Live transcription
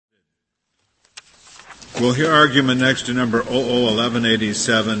We'll hear argument next to number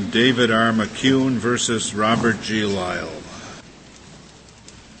 001187, David R. McKune versus Robert G. Lile.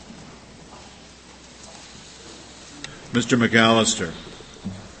 Mr. McAllister.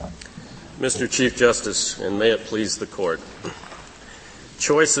 Mr. Chief Justice, and may it please the Court,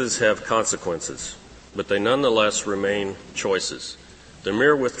 choices have consequences, but they nonetheless remain choices. The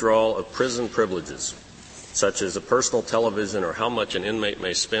mere withdrawal of prison privileges, such as a personal television or how much an inmate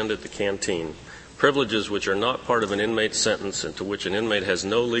may spend at the canteen, privileges which are not part of an inmate's sentence and to which an inmate has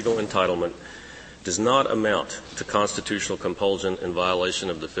no legal entitlement, does not amount to constitutional compulsion in violation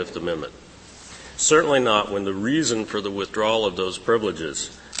of the Fifth Amendment. Certainly not when the reason for the withdrawal of those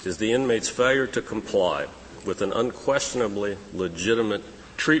privileges is the inmate's failure to comply with an unquestionably legitimate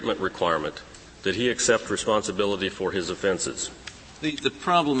treatment requirement that he accept responsibility for his offenses. The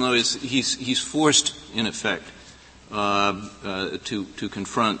problem, though, is he's forced, in effect, to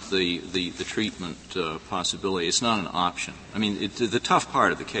confront the treatment possibility. It's not an option. I mean, the tough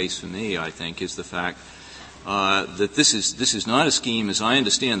part of the case for me, I think, is the fact that this is not a scheme, as I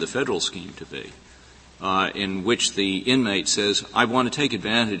understand the federal scheme to be, in which the inmate says, I want to take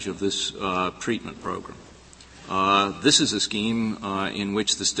advantage of this treatment program. This is a scheme in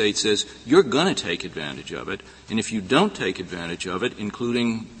which the state says, you're going to take advantage of it, and if you don't take advantage of it,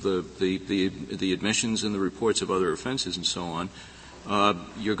 including the admissions and the reports of other offenses and so on,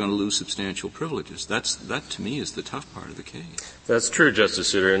 you're going to lose substantial privileges. That, to me, is the tough part of the case. That's true, Justice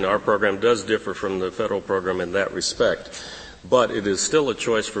Souter, and our program does differ from the federal program in that respect. But it is still a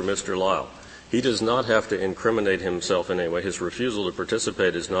choice for Mr. Lile. He does not have to incriminate himself in any way. His refusal to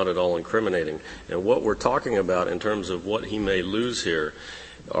participate is not at all incriminating. And what we're talking about in terms of what he may lose here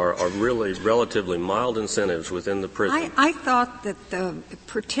are really relatively mild incentives within the prison. I thought that the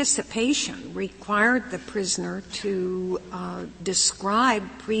participation required the prisoner to describe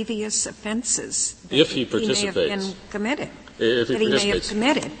previous offenses that if he participates. May have been committed. If he that he may have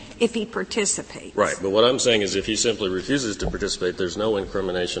committed if he participates. Right, but what I'm saying is if he simply refuses to participate, there's no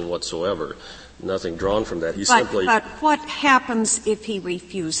incrimination whatsoever. Nothing drawn from that. But what happens if he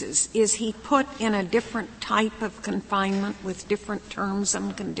refuses? Is he put in a different type of confinement with different terms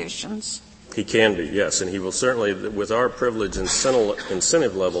and conditions? He can be, yes, and he will certainly, with our privilege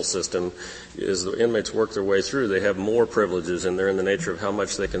incentive level system, as the inmates work their way through, they have more privileges, and they're in the nature of how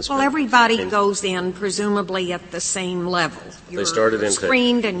much they can spend. Well, everybody goes in presumably at the same level. They start at intake. You're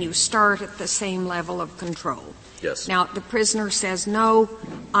screened and you start at the same level of control. Yes. Now, the prisoner says, no,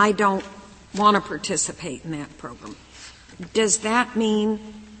 I don't want to participate in that program. Does that mean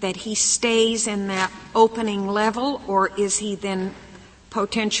that he stays in that opening level, or is he then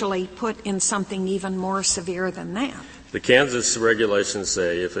potentially put in something even more severe than that? The Kansas regulations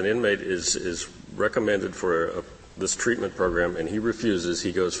say if an inmate is recommended for this treatment program and he refuses,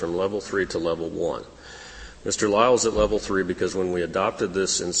 he goes from level 3 to level 1. Mr. Lile's at level 3 because when we adopted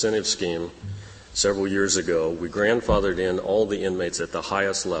this incentive scheme several years ago, we grandfathered in all the inmates at the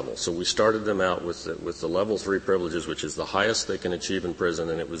highest level. So we started them out with the level 3 privileges, which is the highest they can achieve in prison,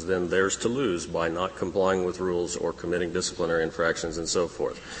 and it was then theirs to lose by not complying with rules or committing disciplinary infractions and so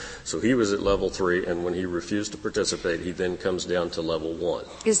forth. So he was at level 3, and when he refused to participate, he then comes down to level 1.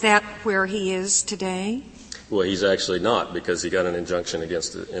 Is that where he is today? Well, he's actually not, because he got an injunction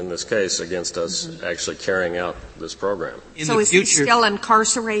in this case against us actually carrying out this program. So is he still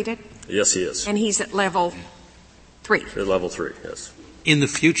incarcerated? Yes, he is. And he's at level 3? At level 3, yes. In the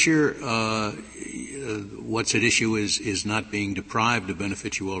future, what's at issue is not being deprived of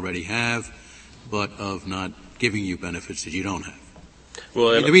benefits you already have, but of not giving you benefits that you don't have.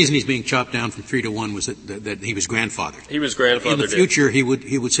 Well, the reason he's being chopped down from 3 to 1 was that he was grandfathered. He was grandfathered. In the future, he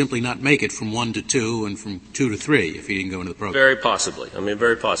would simply not make it from 1 to 2 and from 2 to 3 if he didn't go into the program. Very possibly.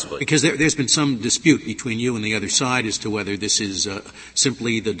 Very possibly. Because there's been some dispute between you and the other side as to whether this is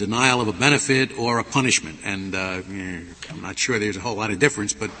simply the denial of a benefit or a punishment. And I'm not sure there's a whole lot of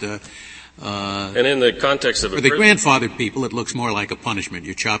difference, but and in the context of for the grandfathered people, it looks more like a punishment.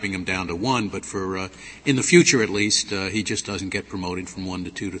 You're chopping him down to 1, but for in the future, at least, he just doesn't get promoted from 1 to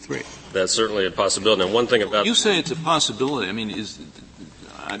 2 to 3. That's certainly a possibility. Now, one thing about you say it's a possibility.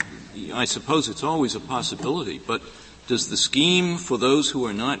 I suppose it's always a possibility. But does the scheme for those who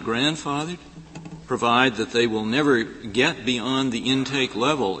are not grandfathered provide that they will never get beyond the intake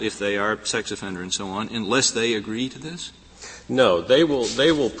level if they are sex offender and so on, unless they agree to this? No, they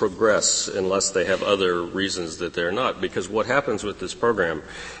will progress unless they have other reasons that they're not, because what happens with this program,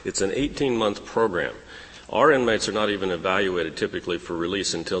 it's an 18-month program. Our inmates are not even evaluated typically for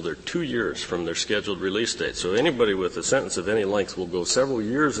release until they're 2 years from their scheduled release date. So anybody with a sentence of any length will go several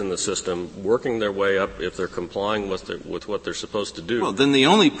years in the system, working their way up if they're complying with what they're supposed to do. Well, then the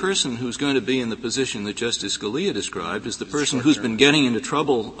only person who's going to be in the position that Justice Scalia described is the person who's been getting into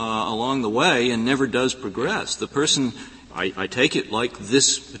trouble along the way and never does progress. The person, I take it, like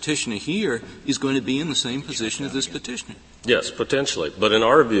this petitioner here, is going to be in the same position as this petitioner. Yes, potentially. But in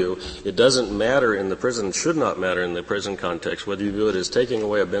our view, it doesn't matter in the prison, should not matter in the prison context, whether you view it as taking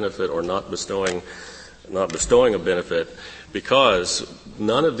away a benefit or not bestowing a benefit, because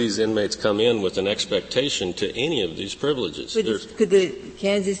none of these inmates come in with an expectation to any of these privileges. Could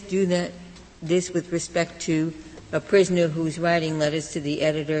Kansas do this with respect to a prisoner who's writing letters to the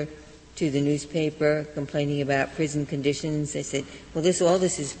editor, to the newspaper, complaining about prison conditions? They said, well, all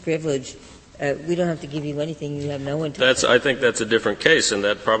this is privilege. We don't have to give you anything. You have no entitlement. I think that's a different case, and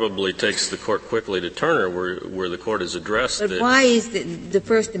that probably takes the court quickly to Turner, where the court has addressed. But why is the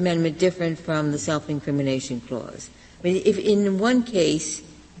First Amendment different from the self-incrimination clause? I mean, if in one case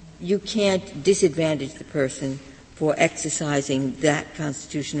you can't disadvantage the person for exercising that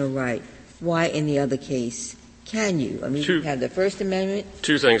constitutional right, why in the other case can you? I mean, you have the First Amendment.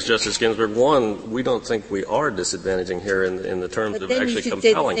 Two things, Justice Ginsburg. One, we don't think we are disadvantaging here in the terms of actually compelling. But then you should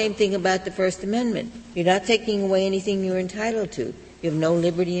say the same thing about the First Amendment. You're not taking away anything you're entitled to. You have no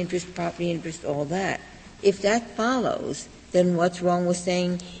liberty interest, property interest, all that. If that follows, then what's wrong with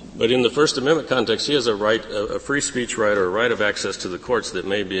saying? But in the First Amendment context, he has a right, a free speech right or a right of access to the courts that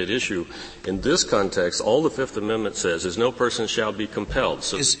may be at issue. In this context, all the Fifth Amendment says is no person shall be compelled.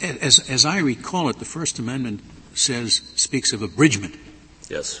 So as I recall it, the First Amendment speaks of abridgment.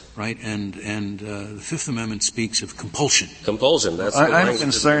 Yes. Right? And the Fifth Amendment speaks of compulsion. Compulsion. That's I'm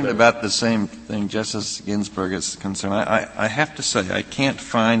concerned about the same thing Justice Ginsburg is concerned. I have to say, I can't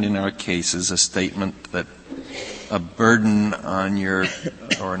find in our cases a statement that a burden on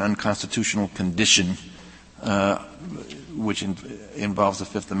or an unconstitutional condition, which involves the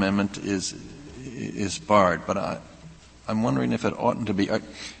Fifth Amendment is barred. But I'm wondering if it oughtn't to be.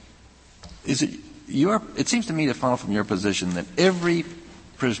 It seems to me to follow from your position that every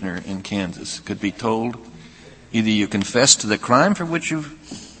prisoner in Kansas could be told either you confess to the crime for which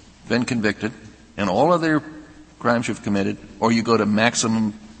you've been convicted and all other crimes you've committed, or you go to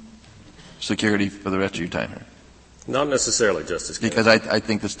maximum security for the rest of your time here. Not necessarily, Justice Kennedy. Because I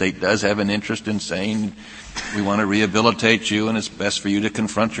think the state does have an interest in saying we want to rehabilitate you and it's best for you to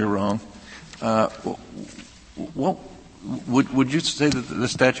confront your wrong. Would you say that the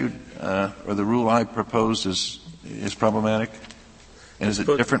statute or the rule I proposed is problematic? And is it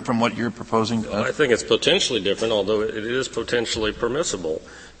different from what you're proposing? I think it's potentially different, although it is potentially permissible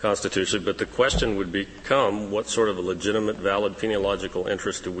constitutionally. But the question would become what sort of a legitimate, valid penological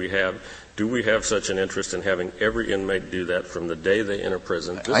interest do we have? Do we have such an interest in having every inmate do that from the day they enter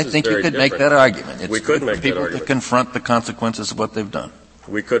prison? I think you could make that argument. We could make that argument. People to confront the consequences of what they've done.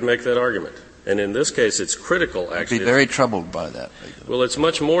 We could make that argument. And in this case, it's critical, actually. I'd be very troubled by that. Well, it's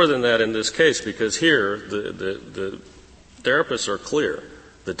much more than that in this case, because here the therapists are clear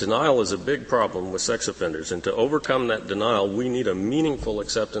that denial is a big problem with sex offenders, and to overcome that denial, we need a meaningful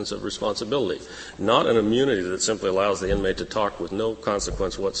acceptance of responsibility, not an immunity that simply allows the inmate to talk with no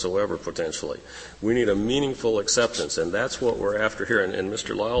consequence whatsoever, potentially. We need a meaningful acceptance, and that's what we're after here, and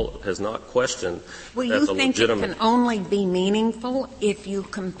Mr. Lile has not questioned well, that's a legitimate. Well, you think it can only be meaningful if you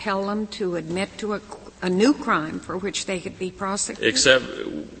compel them to admit to a new crime for which they could be prosecuted? Except,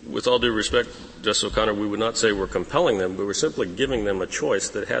 with all due respect, Justice O'Connor, we would not say we're compelling them, but we're simply giving them a choice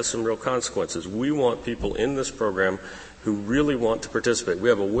that has some real consequences. We want people in this program who really want to participate. We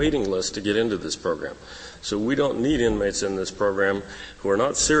have a waiting list to get into this program. So we don't need inmates in this program who are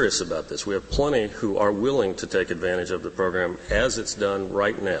not serious about this. We have plenty who are willing to take advantage of the program as it's done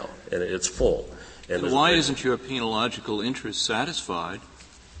right now, and it's full. And so why isn't your penological interest satisfied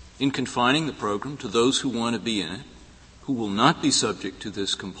in confining the program to those who want to be in it, who will not be subject to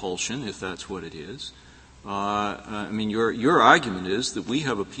this compulsion, if that's what it is? Your argument is that we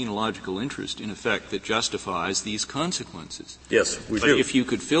have a penological interest, in effect, that justifies these consequences. Yes, we do. But if you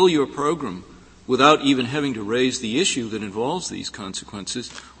could fill your program without even having to raise the issue that involves these consequences,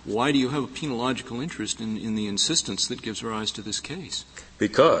 why do you have a penological interest in the insistence that gives rise to this case?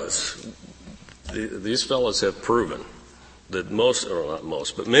 Because these fellows have proven that most, or not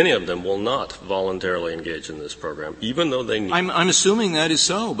most, but many of them will not voluntarily engage in this program, even though they need. I'm assuming that is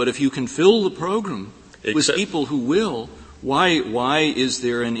so, but if you can fill the program with people who will, why is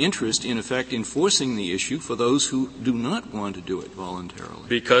there an interest, in effect, in forcing the issue for those who do not want to do it voluntarily?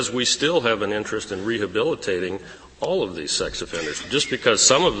 Because we still have an interest in rehabilitating all of these sex offenders. Just because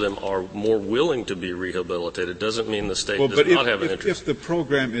some of them are more willing to be rehabilitated doesn't mean the state does not have an interest. If the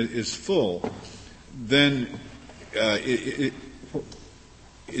program is full, then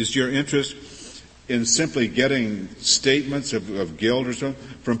is your interest in simply getting statements of guilt or something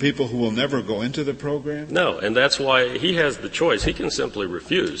from people who will never go into the program? No, and that's why he has the choice. He can simply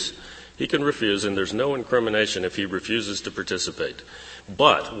refuse. He can refuse, and there's no incrimination if he refuses to participate.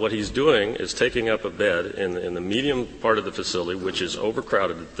 But what he's doing is taking up a bed in the medium part of the facility, which is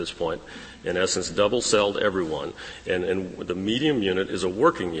overcrowded at this point, in essence double-celled everyone, and the medium unit is a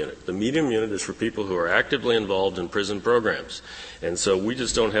working unit. The medium unit is for people who are actively involved in prison programs. And so we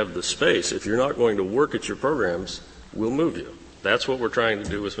just don't have the space. If you're not going to work at your programs, we'll move you. That's what we're trying to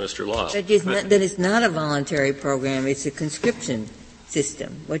do with Mr. Lile. That is not a voluntary program. It's a conscription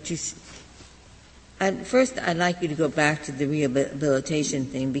system. First, I'd like you to go back to the rehabilitation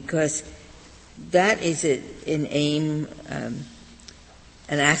thing, because that is an aim, an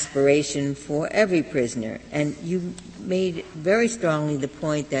aspiration for every prisoner. And you made very strongly the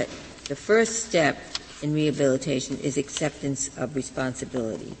point that the first step in rehabilitation is acceptance of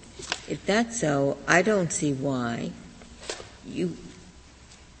responsibility. If that's so, I don't see why you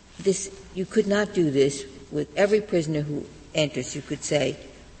could not do this with every prisoner who enters. You could say,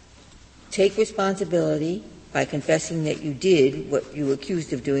 take responsibility by confessing that you did what you were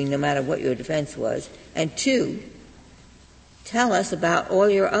accused of doing, no matter what your defense was. And 2, tell us about all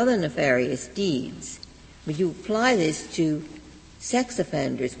your other nefarious deeds. But you apply this to sex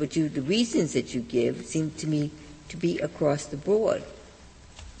offenders, but the reasons that you give seem to me to be across the board.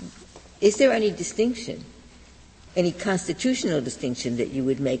 Is there any distinction, any constitutional distinction that you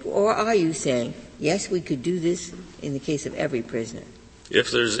would make? Or are you saying, yes, we could do this in the case of every prisoner?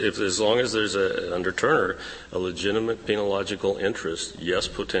 If as long as there's under Turner, a legitimate penological interest, yes,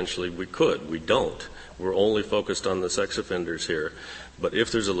 potentially we could. We don't. We're only focused on the sex offenders here. But if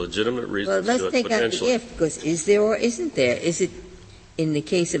there's a legitimate reason to do it, let's take out the if, because is there or isn't there? Is it in the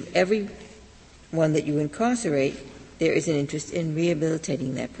case of every one that you incarcerate, there is an interest in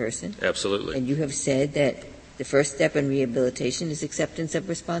rehabilitating that person? Absolutely. And you have said that the first step in rehabilitation is acceptance of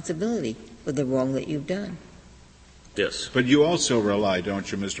responsibility for the wrong that you've done. Yes. But you also rely, don't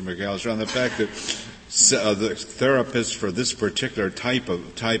you, Mr. McAllister, on the fact that the therapists for this particular type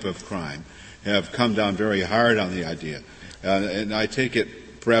of crime have come down very hard on the idea. And I take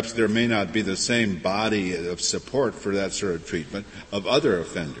it perhaps there may not be the same body of support for that sort of treatment of other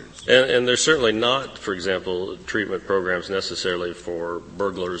offenders. And there's certainly not, for example, treatment programs necessarily for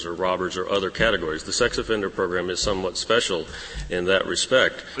burglars or robbers or other categories. The sex offender program is somewhat special in that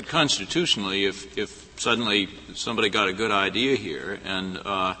respect. But constitutionally, if suddenly somebody got a good idea here and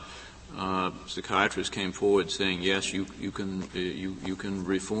psychiatrists came forward saying, yes, you can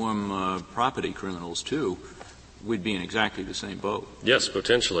reform property criminals too, we'd be in exactly the same boat. Yes,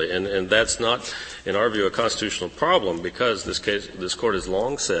 potentially. And that's not, in our view, a constitutional problem, because this court has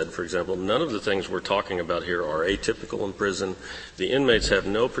long said, for example, none of the things we're talking about here are atypical in prison. The inmates have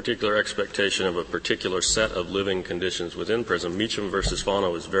no particular expectation of a particular set of living conditions within prison. Meacham versus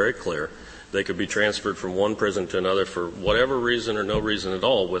Fano is very clear. They could be transferred from one prison to another for whatever reason or no reason at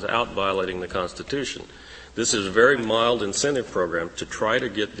all without violating the Constitution. This is a very mild incentive program to try to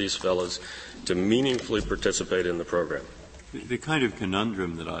get these fellows to meaningfully participate in the program. The kind of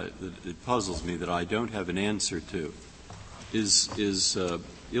conundrum that it puzzles me that I don't have an answer to is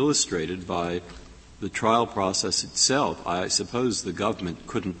illustrated by the trial process itself. I suppose the government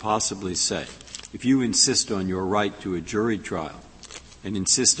couldn't possibly say, if you insist on your right to a jury trial and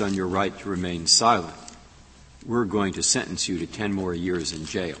insist on your right to remain silent, we're going to sentence you to 10 more years in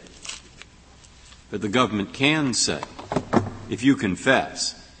jail. But the government can say, if you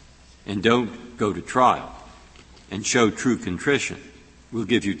confess and don't go to trial and show true contrition, we'll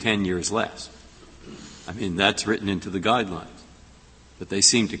give you 10 years less. I mean, that's written into the guidelines. But they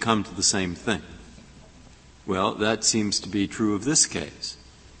seem to come to the same thing. Well, that seems to be true of this case.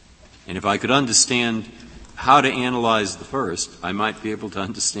 And if I could understand how to analyze the first, I might be able to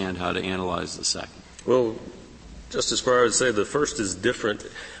understand how to analyze the second. Well, Justice Breyer, I would say the first is different,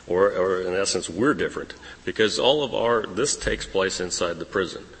 or in essence, we're different, because all of this takes place inside the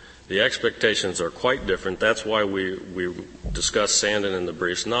prison. The expectations are quite different. That's why we discuss Sandin in the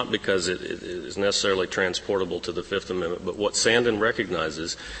briefs, not because it is necessarily transportable to the Fifth Amendment, but what Sandin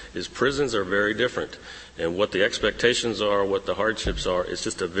recognizes is prisons are very different. And what the expectations are, what the hardships are, is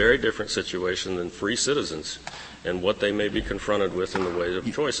just a very different situation than free citizens and what they may be confronted with in the way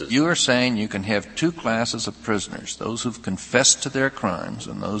of choices. You are saying you can have two classes of prisoners, those who've confessed to their crimes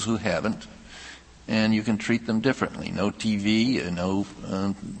and those who haven't, and you can treat them differently. No TV, no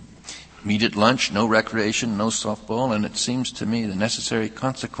immediate lunch, no recreation, no softball, and it seems to me the necessary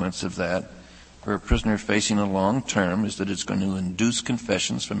consequence of that for a prisoner facing a long term is that it's going to induce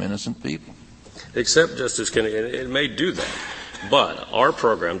confessions from innocent people. Except, Justice Kennedy, it may do that. But our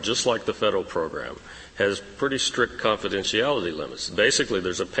program, just like the federal program, has pretty strict confidentiality limits. Basically,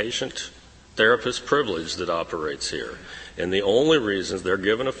 there's a patient-therapist privilege that operates here. And the only reasons, they're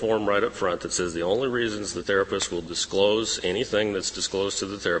given a form right up front that says the only reasons the therapist will disclose anything that's disclosed to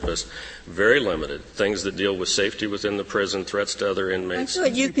the therapist, very limited. Things that deal with safety within the prison, threats to other inmates. I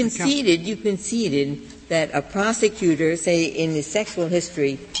thought you conceded that a prosecutor, say in his sexual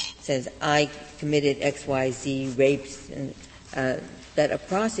history, says, I committed XYZ rapes, and that a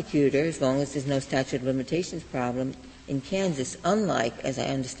prosecutor, as long as there's no statute of limitations problem, in Kansas, unlike, as I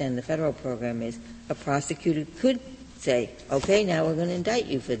understand the federal program is, a prosecutor could say, okay, now we're going to indict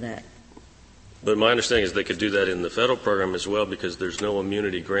you for that. But my understanding is they could do that in the federal program as well because there's no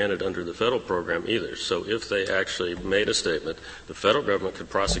immunity granted under the federal program either. So if they actually made a statement, the federal government could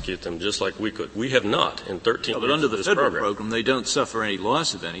prosecute them just like we could. We have not in 13 years but under of the this federal program, they don't suffer any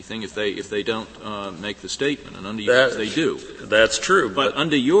loss of anything if they don't make the statement. And under yours, they do. That's true. But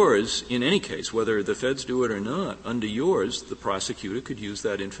under yours, in any case, whether the feds do it or not, under yours, the prosecutor could use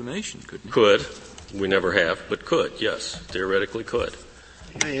that information, couldn't he? Could. We never have, but could, yes. Theoretically could.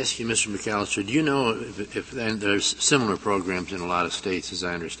 Can I ask you, Mr. McAllister, do you know if there's similar programs in a lot of states, as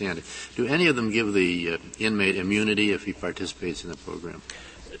I understand it, do any of them give the inmate immunity if he participates in the program?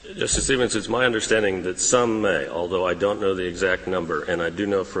 Justice Stevens, it's my understanding that some may, although I don't know the exact number, and I do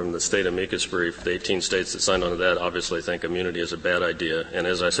know from the state amicus brief, the 18 states that signed on to that obviously think immunity is a bad idea, and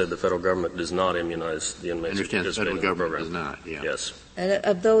as I said, the federal government does not immunize the inmates who participate in the program. The federal government does not, yeah. Yes. And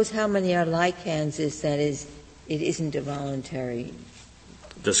of those, how many are like Kansas, that is, it isn't a voluntary?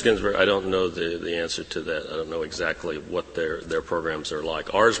 Justice Ginsburg, I don't know the answer to that. I don't know exactly what their programs are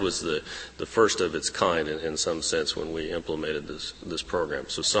like. Ours was the first of its kind in some sense when we implemented this program.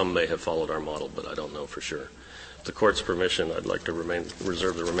 So some may have followed our model, but I don't know for sure. With the Court's permission, I'd like to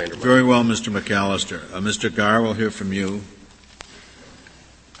reserve the remainder of my time. Very well, Mr. McAllister. Mr. Garr, we'll hear from you.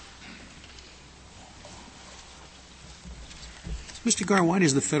 Mr. Garr, why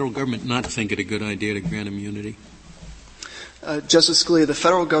does the federal government not think it a good idea to grant immunity? Justice Scalia, the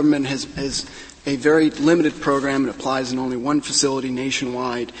federal government has a very limited program. It applies in only one facility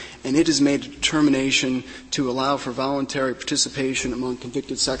nationwide, and it has made a determination to allow for voluntary participation among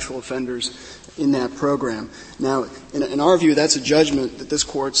convicted sexual offenders in that program. Now, in our view, that's a judgment that this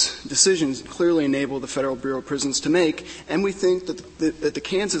Court's decisions clearly enable the Federal Bureau of Prisons to make, and we think that the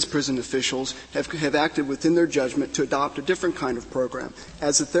Kansas prison officials have acted within their judgment to adopt a different kind of program.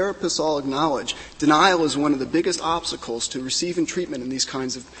 As the therapists all acknowledge, denial is one of the biggest obstacles to receiving treatment in these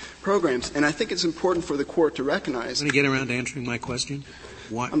kinds of programs, and I think it's important for the Court to recognize. I'm going to get around to answering my question.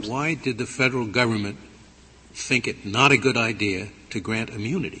 Why did the federal government think it not a good idea to grant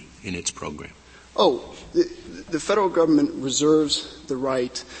immunity in its program? The federal government reserves the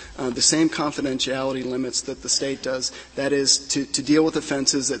right, the same confidentiality limits that the state does, that is, to deal with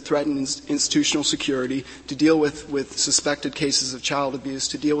offenses that threaten institutional security, to deal with suspected cases of child abuse,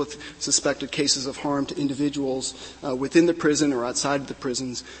 to deal with suspected cases of harm to individuals within the prison or outside of the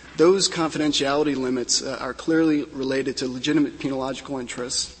prisons. Those confidentiality limits are clearly related to legitimate penological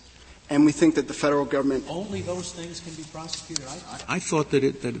interests. And we think that the federal government only those things can be prosecuted. I thought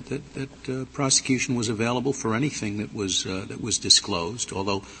that prosecution was available for anything that was disclosed,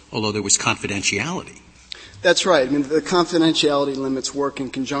 although there was confidentiality. That's right. I mean, the confidentiality limits work in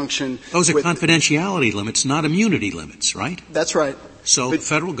conjunction. Those are confidentiality limits, not immunity limits, right? That's right. So the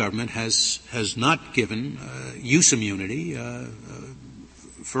federal government has not given use immunity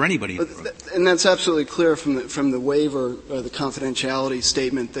for anybody. And that's absolutely clear from the waiver or the confidentiality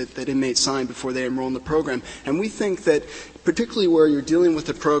statement that inmates sign before they enroll in the program. And we think that particularly where you're dealing with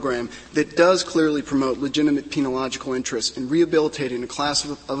a program that does clearly promote legitimate penological interests in rehabilitating a class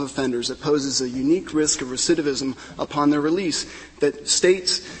of offenders that poses a unique risk of recidivism upon their release, that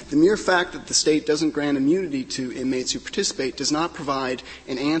the mere fact that the state doesn't grant immunity to inmates who participate does not provide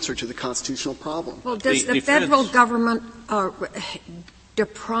an answer to the constitutional problem. Well, does the federal government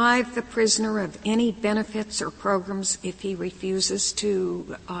deprive the prisoner of any benefits or programs if he refuses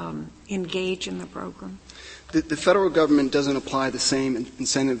to engage in the program? The federal government doesn't apply the same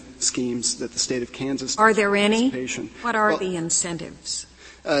incentive schemes that the state of Kansas does. Are there any? What are the incentives?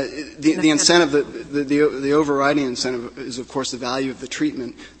 The incentive, the overriding incentive is, of course, the value of the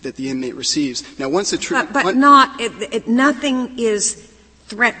treatment that the inmate receives. Now, once the treatment, but nothing is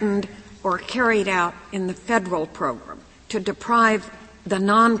threatened or carried out in the federal program to deprive the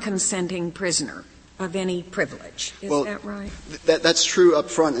non-consenting prisoner of any privilege. Is that right? That's true up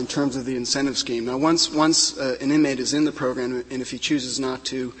front in terms of the incentive scheme. Now, once an inmate is in the program, and if he chooses not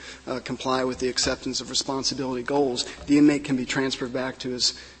to comply with the acceptance of responsibility goals, the inmate can be transferred back to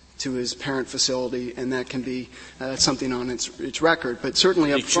his parent facility, and that can be something on its record. But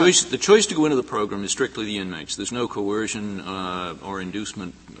certainly up front, the choice to go into the program is strictly the inmates. There's no coercion or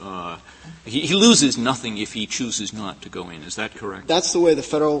inducement. He loses nothing if he chooses not to go in. Is that correct? That's the way the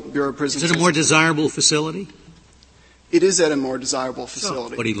Federal Bureau of Prisons. Is it a more desirable facility? It is at a more desirable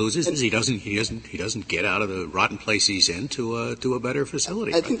facility. So, what he loses is he doesn't get out of the rotten place he's in to a better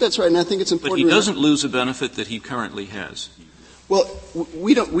facility. I think that's right, and I think it's important. But he doesn't lose a benefit that he currently has. Well,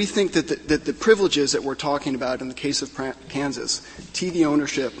 we think that the privileges that we're talking about in the case of Kansas, TV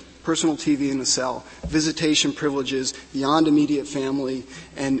ownership, personal TV in the cell, visitation privileges beyond immediate family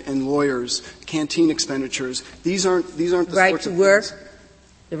and lawyers, canteen expenditures, these aren't the right sorts to of work, things.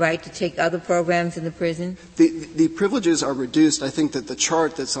 the right to take other programs in the prison? The privileges are reduced. I think that the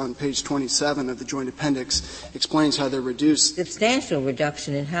chart that's on page 27 of the Joint Appendix explains how they're reduced. Substantial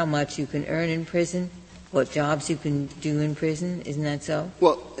reduction in how much you can earn in prison, what jobs you can do in prison. Isn't that so?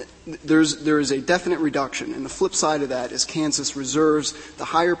 Well, there is a definite reduction, and the flip side of that is Kansas reserves the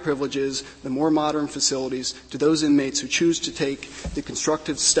higher privileges, the more modern facilities, to those inmates who choose to take the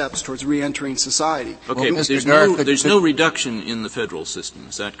constructive steps towards reentering society. Okay, well, there's no reduction in the federal system.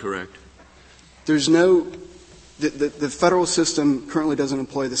 Is that correct? There's no. The federal system currently doesn't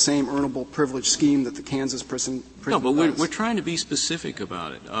employ the same earnable privilege scheme that the Kansas prison No, but does. we're trying to be specific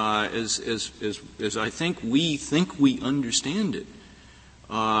about it. As I think we understand it,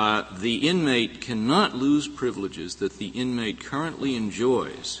 the inmate cannot lose privileges that the inmate currently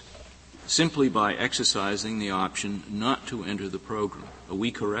enjoys simply by exercising the option not to enter the program. Are we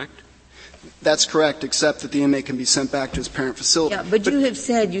correct? That's correct, except that the inmate can be sent back to his parent facility. Yeah, but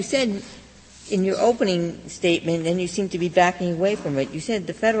you said in your opening statement, and you seem to be backing away from it, you said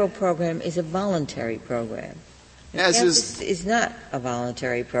the federal program is a voluntary program. Kansas is not a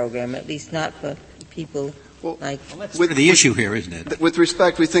voluntary program, at least not for people like. Well, that's the issue here, isn't it? With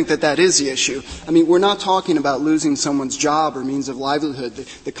respect, we think that is the issue. I mean, we're not talking about losing someone's job or means of livelihood.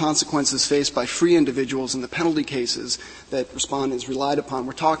 The consequences faced by free individuals in the penalty cases that respondents relied upon.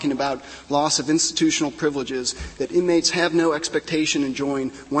 We're talking about loss of institutional privileges that inmates have no expectation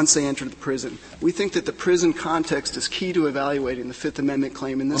enjoying once they enter the prison. We think that the prison context is key to evaluating the Fifth Amendment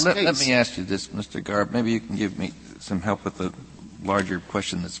claim in this case. Let me ask you this, Mr. Garb. Maybe you can give me some help with the larger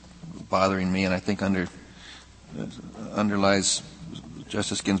question that's bothering me, and I think underlies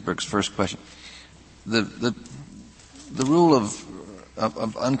Justice Ginsburg's first question. The rule of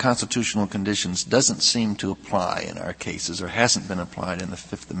unconstitutional conditions doesn't seem to apply in our cases, or hasn't been applied in the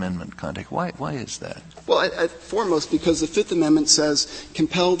Fifth Amendment context. Why is that? Well, foremost, because the Fifth Amendment says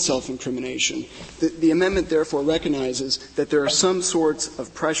compelled self-incrimination. The amendment, therefore, recognizes that there are some sorts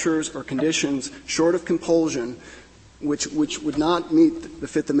of pressures or conditions short of compulsion which would not meet the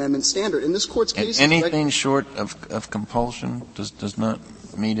Fifth Amendment standard. In this Court's case, anything short of compulsion does not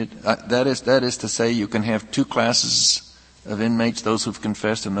meet it. That is to say, you can have two classes of inmates: those who've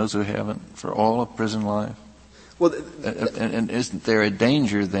confessed and those who haven't, for all of prison life. Well, and isn't there a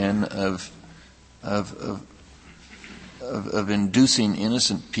danger then of inducing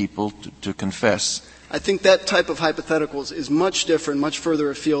innocent people to confess? I think that type of hypothetical is much different, much further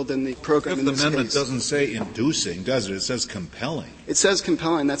afield than the program in this case. The Amendment doesn't say inducing, does it? It says compelling. It says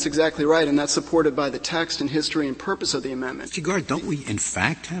compelling. That's exactly right, and that's supported by the text and history and purpose of the amendment. Mr. Gard, don't we in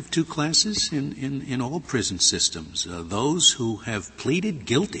fact have two classes in all prison systems? Those who have pleaded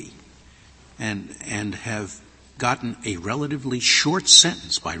guilty and have gotten a relatively short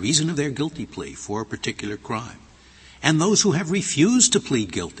sentence by reason of their guilty plea for a particular crime, and those who have refused to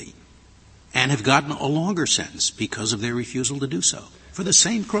plead guilty and have gotten a longer sentence because of their refusal to do so for the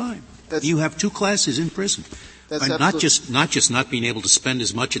same crime. You have two classes in prison. Not just not being able to spend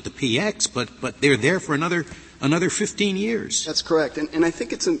as much at the PX, but they're there for another 15 years. That's correct. And I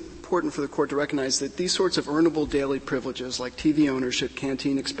think it's important for the Court to recognize that these sorts of earnable daily privileges like TV ownership,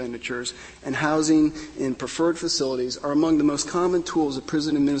 canteen expenditures, and housing in preferred facilities are among the most common tools that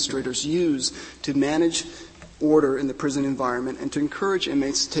prison administrators use to manage order in the prison environment and to encourage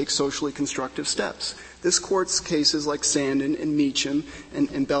inmates to take socially constructive steps. This Court's cases like Sandin and Meacham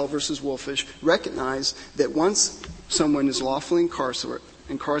and Bell versus Wolfish recognize that once someone is lawfully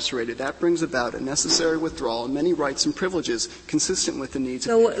incarcerated, that brings about a necessary withdrawal of many rights and privileges consistent with the needs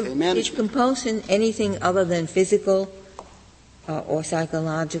of day management. Is compulsion anything other than physical or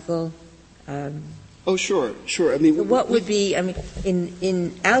psychological? Oh, sure. I mean, so what would be? I mean,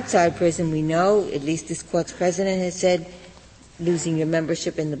 in outside prison, we know, at least this Court's president has said, losing your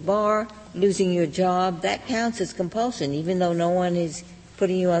membership in the bar, losing your job. That counts as compulsion, even though no one is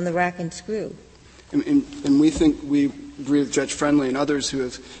putting you on the rack and screw. And we agree with Judge Friendly and others who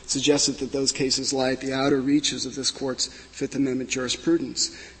have suggested that those cases lie at the outer reaches of this Court's Fifth Amendment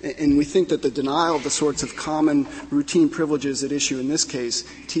jurisprudence. And we think that the denial of the sorts of common routine privileges at issue in this case,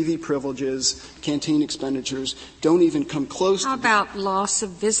 TV privileges, canteen expenditures, don't even come close How to about loss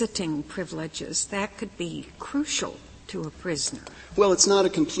of visiting privileges? That could be crucial to a prisoner. Well, it's not a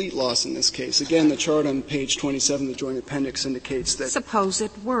complete loss in this case. Again, the chart on page 27 of the Joint Appendix indicates that. Suppose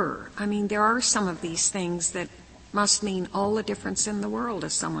it were. I mean, there are some of these things that must mean all the difference in the world to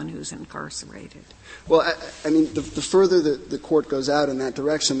someone who's incarcerated. Well, I mean, the further the Court goes out in that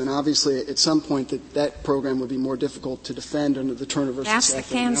direction, then obviously at some point that program would be more difficult to defend under the Turner versus That's the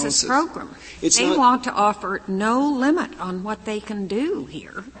Kansas analysis. program. They want to offer no limit on what they can do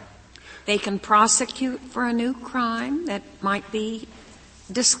here. They can prosecute for a new crime that might be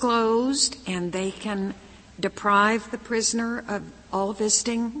disclosed, and they can deprive the prisoner of all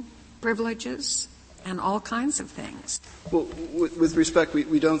visiting privileges and all kinds of things. Well, with respect,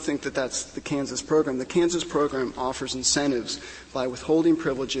 we don't think that that's the Kansas program. The Kansas program offers incentives by withholding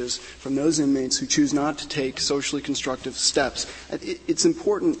privileges from those inmates who choose not to take socially constructive steps. It's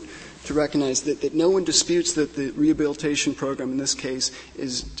important to recognize that no one disputes that the rehabilitation program in this case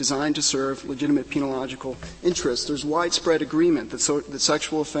is designed to serve legitimate penological interests. There's widespread agreement that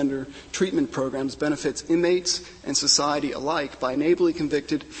sexual offender treatment programs benefits inmates and society alike by enabling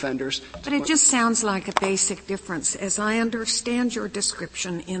convicted offenders. But it just sounds like a basic difference. As I understand your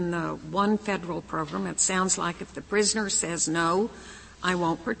description in the one federal program, it sounds like if the prisoner says, no, I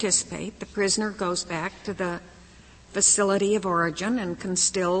won't participate, the prisoner goes back to the facility of origin and can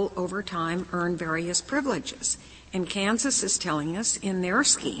still, over time, earn various privileges. And Kansas is telling us in their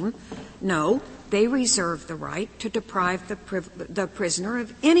scheme, no, they reserve the right to deprive the prisoner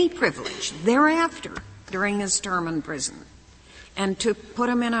of any privilege thereafter during his term in prison and to put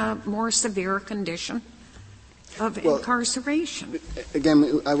him in a more severe condition of incarceration.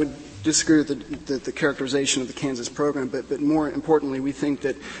 Again, I would disagree with the characterization of the Kansas program, but more importantly, we think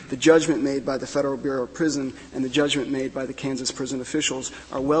that the judgment made by the Federal Bureau of Prison and the judgment made by the Kansas prison officials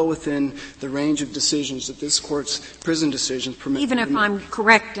are well within the range of decisions that this Court's prison decisions permit. Even if I'm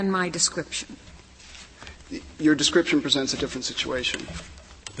correct in my description. Your description presents a different situation.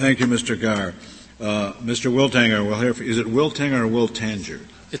 Thank you, Mr. Garr. Mr. Wiltanger, we'll hear. Is it Wiltanger or Wiltanger?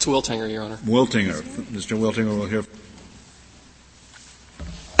 It's Wiltanger, Your Honor. Wiltanger. Mr. Wiltanger, we'll hear.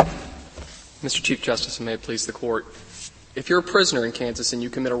 Mr. Chief Justice, and may it please the Court, if you're a prisoner in Kansas and you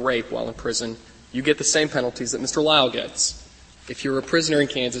commit a rape while in prison, you get the same penalties that Mr. Lile gets. If you're a prisoner in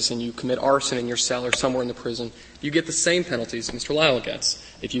Kansas and you commit arson in your cell or somewhere in the prison, you get the same penalties Mr. Lile gets.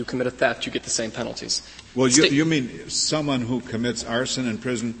 If you commit a theft, you get the same penalties. Well, you mean someone who commits arson in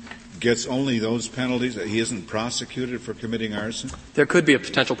prison gets only those penalties? He isn't prosecuted for committing arson? There could be a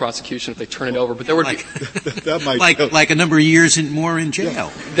potential prosecution if they turn it over, but there would be like a number of years more in jail.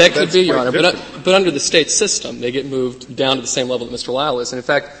 Yeah, that could be, Your Honor. But under the state system, they get moved down to the same level that Mr. Lile is. And in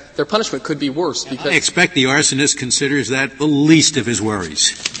fact, their punishment could be worse because I expect the arsonist considers that the least of his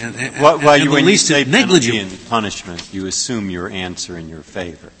worries. And the least of negligible punishment, you assume your answer in your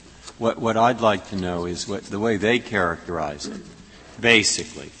favor. What I'd like to know is the way they characterize it,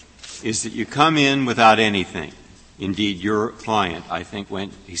 basically, is that you come in without anything. Indeed, your client, I think,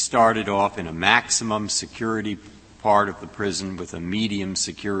 he started off in a maximum security part of the prison with a medium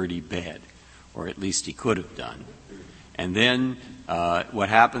security bed, or at least he could have done. And then what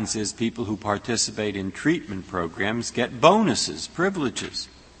happens is people who participate in treatment programs get bonuses, privileges.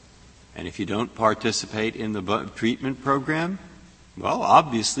 And if you don't participate in the treatment program, well,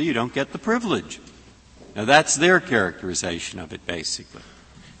 obviously you don't get the privilege. Now, that's their characterization of it, basically.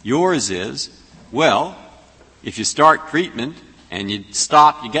 Yours is, well, if you start treatment and you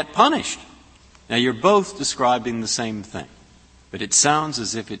stop, you get punished. Now, you're both describing the same thing, but it sounds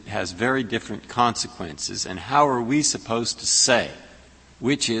as if it has very different consequences, and how are we supposed to say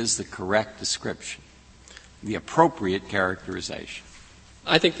which is the correct description, the appropriate characterization?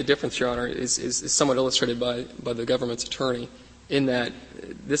 I think the difference, Your Honor, is somewhat illustrated by the government's attorney in that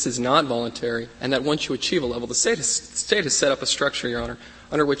this is not voluntary and that once you achieve a level, the state has set up a structure, Your Honor,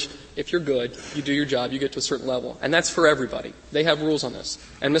 under which if you're good, you do your job, you get to a certain level. And that's for everybody. They have rules on this.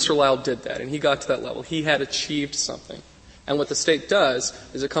 And Mr. Lile did that, and he got to that level. He had achieved something. And what the state does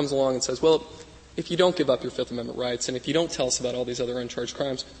is it comes along and says, well, if you don't give up your Fifth Amendment rights and if you don't tell us about all these other uncharged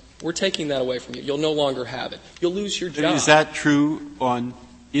crimes, we're taking that away from you. You'll no longer have it. You'll lose your job.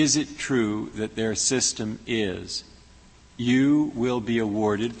 Is it true that their system is you will be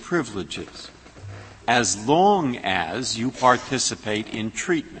awarded privileges as long as you participate in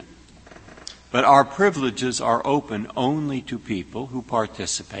treatment. But our privileges are open only to people who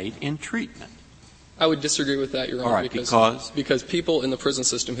participate in treatment. I would disagree with that, Your Honor. All right, because people in the prison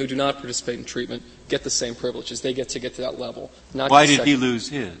system who do not participate in treatment get the same privileges. They get to that level. Why did he lose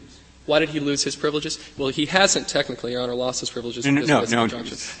his? Why did he lose his privileges? Well, he hasn't technically, Your Honher, lost his privileges. No.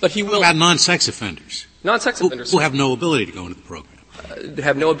 But he will. What about non-sex offenders? Non-sex offenders who have no ability to go into the program.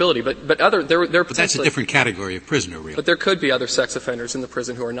 Have no ability, but that's a different category of prisoner, really. But there could be other sex offenders in the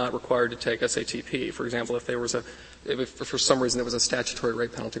prison who are not required to take SATP. For example, if for some reason there was a statutory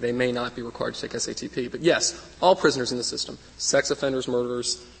rape penalty, they may not be required to take SATP. But yes, all prisoners in the system, sex offenders,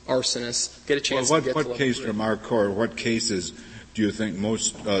 murderers, arsonists, get a chance to get to what case from our court, what cases do you think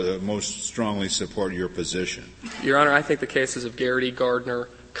most strongly support your position? Your Honor, I think the cases of Garrity, Gardner,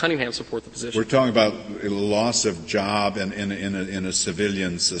 Cunningham support the position. We're talking about loss of job in a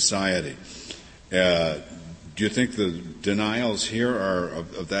civilian society. Do you think the denials here are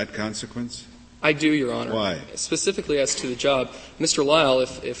of that consequence? I do, Your Honor. Why? Specifically as to the job, Mr. Lile,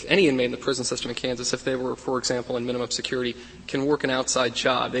 if any inmate in the prison system in Kansas, if they were, for example, in minimum security, can work an outside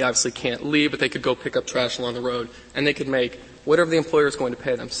job. They obviously can't leave, but they could go pick up trash along the road, and they could make whatever the employer is going to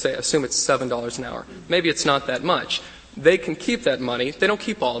pay them. Assume it's $7 an hour. Maybe it's not that much. They can keep that money. They don't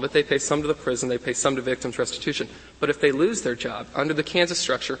keep all of it. They pay some to the prison. They pay some to victims' restitution. But if they lose their job under the Kansas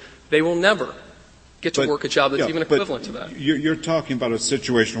structure, they will never get to work a job that's even equivalent to that. You're talking about a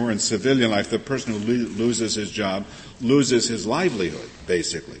situation where in civilian life the person who loses his job loses his livelihood,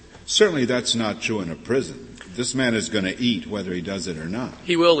 basically. Certainly that's not true in a prison. This man is going to eat whether he does it or not.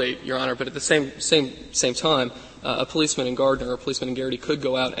 He will eat, Your Honor, but at the same time, a policeman in Gardner or a policeman in Garrity could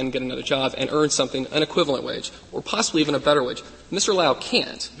go out and get another job and earn something, an equivalent wage, or possibly even a better wage. Mr. Lile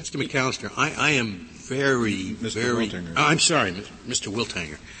can't. Mr. McAllister, I am very, I'm sorry, Mr.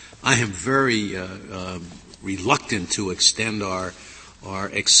 Wiltanger. I am very reluctant to extend our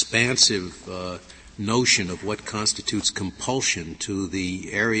expansive notion of what constitutes compulsion to the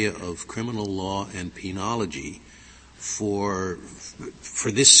area of criminal law and penology for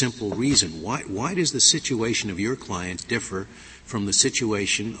this simple reason. Why does the situation of your client differ from the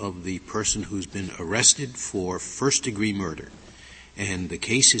situation of the person who's been arrested for first-degree murder? And the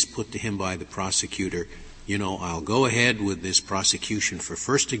case is put to him by the prosecutor, I'll go ahead with this prosecution for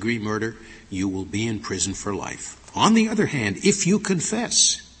first-degree murder. You will be in prison for life. On the other hand, if you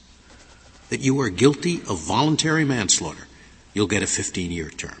confess that you are guilty of voluntary manslaughter, you'll get a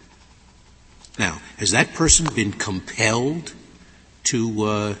 15-year term. Now, has that person been compelled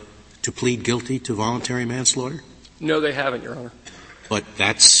to plead guilty to voluntary manslaughter? No, they haven't, Your Honor. But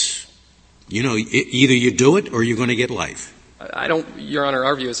that's, either you do it or you're going to get life. Your Honor,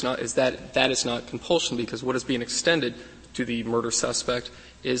 our view is that is not compulsion, because what is being extended to the murder suspect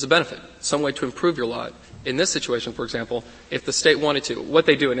is a benefit, some way to improve your lot. In this situation, for example, if the state wanted to, what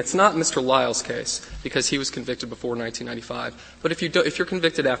they do, and it's not Mr. Lile's case because he was convicted before 1995, but if you're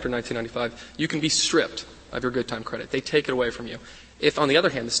convicted after 1995, you can be stripped of your good time credit. They take it away from you. If, on the other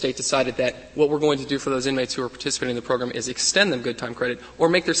hand, the state decided that what we're going to do for those inmates who are participating in the program is extend them good time credit or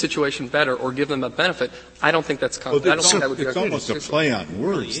make their situation better or give them a benefit, I don't think that's I don't think that would be it's almost a play on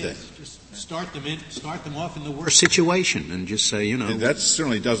words then. Just start them off in the worst situation and just say, And that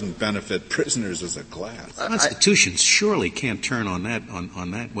certainly doesn't benefit prisoners as a class. The Constitution surely can't turn on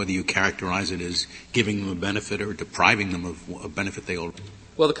that, whether you characterize it as giving them a benefit or depriving them of a benefit they already.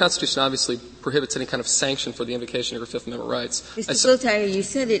 Well, the Constitution obviously prohibits any kind of sanction for the invocation of your Fifth Amendment rights. Mr. Wiltanger, you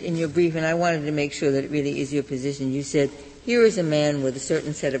said it in your brief, and I wanted to make sure that it really is your position. You said, here is a man with a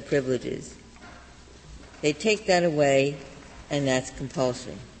certain set of privileges. They take that away, and that's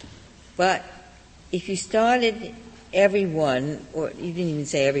compulsion. But if you started everyone, or you didn't even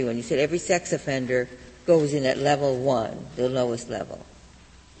say everyone, you said every sex offender goes in at level 1, the lowest level,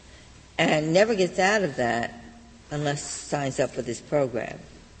 and never gets out of that unless signs up for this program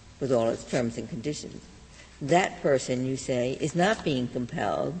with all its terms and conditions. That person, you say, is not being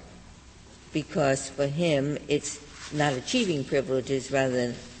compelled because for him it's not achieving privileges rather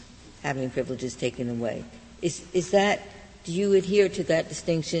than having privileges taken away. Is that, do you adhere to that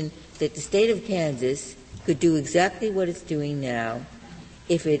distinction that the state of Kansas could do exactly what it's doing now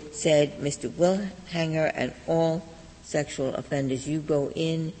if it said, Mr. Wiltanger and all sexual offenders, you go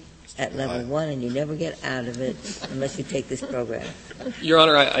in at level 1 and you never get out of it unless you take this program? Your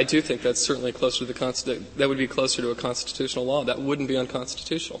Honor, I do think that's certainly closer to that would be closer to a constitutional law. That wouldn't be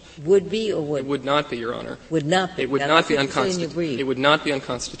unconstitutional. Would be or would? It would not be, Your Honor. Would not be. It would not be unconstitutional. It would not be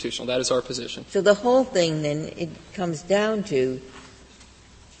unconstitutional. That is our position. So the whole thing then, it comes down to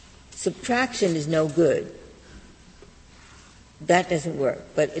subtraction is no good. That doesn't work.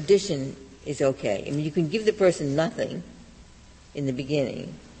 But addition is okay. I mean, you can give the person nothing in the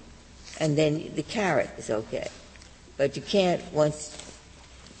beginning, and then the carrot is okay. But you can't once.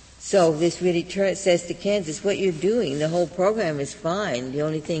 So this really says to Kansas, what you're doing, the whole program is fine. The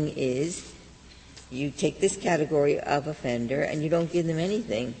only thing is you take this category of offender and you don't give them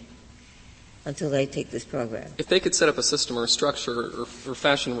anything until they take this program. If they could set up a system or a structure or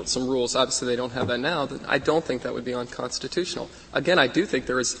fashion some rules, obviously they don't have that now, then I don't think that would be unconstitutional. Again, I do think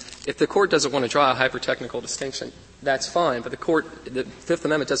if the Court doesn't want to draw a hyper-technical distinction, that's fine, but the Fifth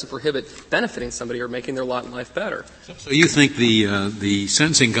Amendment doesn't prohibit benefiting somebody or making their lot in life better. So you think the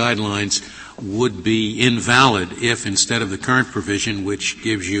sentencing guidelines would be invalid if instead of the current provision, which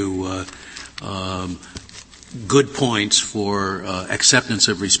gives you good points for acceptance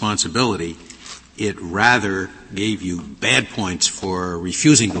of responsibility, it rather gave you bad points for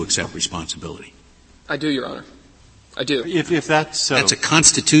refusing to accept responsibility? I do, Your Honor. I do. If that's so. That's a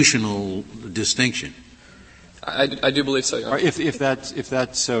constitutional distinction. I do believe so, Your Honor. If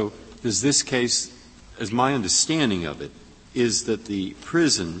that's so, does this case, as my understanding of it, is that the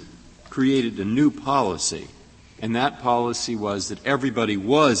prison created a new policy, and that policy was that everybody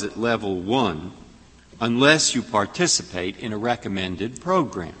was at level 1 unless you participate in a recommended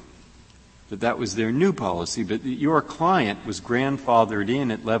program. That was their new policy, but your client was grandfathered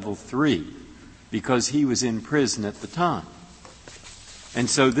in at level 3 because he was in prison at the time. And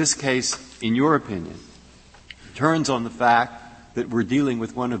so this case, in your opinion, turns on the fact that we're dealing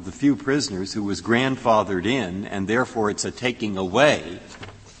with one of the few prisoners who was grandfathered in, and therefore it's a taking away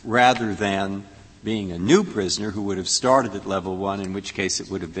rather than being a new prisoner who would have started at level 1, in which case it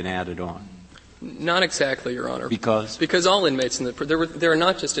would have been added on. Not exactly, Your Honor. Because? Because all inmates there are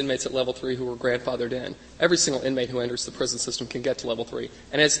not just inmates at level 3 who were grandfathered in. Every single inmate who enters the prison system can get to level 3.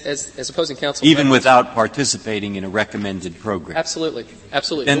 And as opposing counsel, even without participating in a recommended program. Absolutely.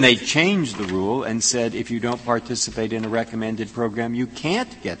 Then they changed the rule and said if you don't participate in a recommended program, you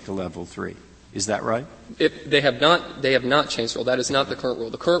can't get to level 3. Is that right? They have not changed the rule. That is not the current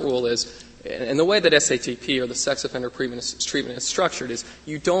rule. The current rule is, and the way that SATP or the sex offender treatment is structured is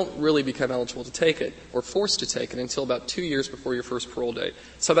you don't really become eligible to take it or forced to take it until about 2 years before your first parole date.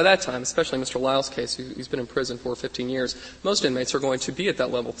 So by that time, especially in Mr. Lile's case, who's been in prison for 15 years, most inmates are going to be at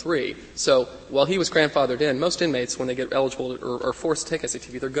that level 3. So while he was grandfathered in, most inmates, when they get eligible or forced to take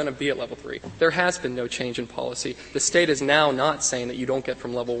SATP, they're going to be at level 3. There has been no change in policy. The state is now not saying that you don't get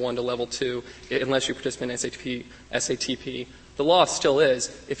from level 1 to level 2 unless you participate in SATP. The law still is,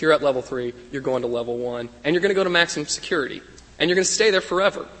 if you're at level 3, you're going to level 1, and you're going to go to maximum security, and you're going to stay there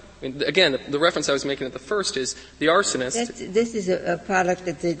forever. I mean, again, the reference I was making at the first is the arsonist. This is a product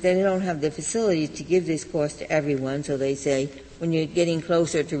that they don't have the facility to give this course to everyone, so they say when you're getting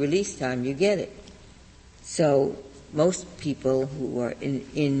closer to release time, you get it. So most people who are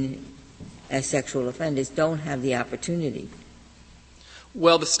in as sexual offenders don't have the opportunity.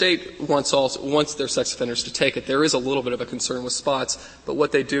 Well, the state wants their sex offenders to take it. There is a little bit of a concern with spots, but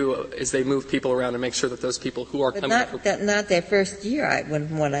what they do is they move people around and make sure that those people who are coming not their first year,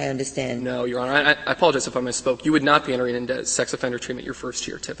 from what I understand. No, Your Honor. I apologize if I misspoke. You would not be entering into sex offender treatment your first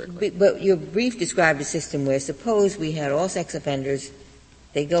year, typically. But your brief described a system where suppose we had all sex offenders,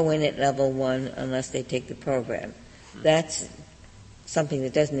 they go in at level 1 unless they take the program. That's something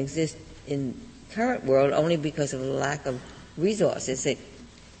that doesn't exist in the current world only because of the lack of resources. That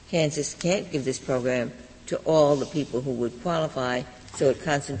Kansas can't give this program to all the people who would qualify, so it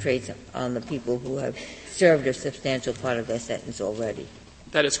concentrates on the people who have served a substantial part of their sentence already.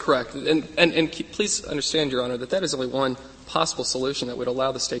 That is correct. And please understand, Your Honor, that is only one possible solution that would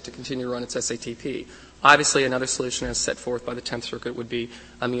allow the state to continue to run its SATP. Obviously, another solution as set forth by the Tenth Circuit would be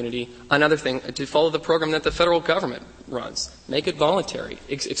immunity. Another thing, to follow the program that the federal government runs. Make it voluntary.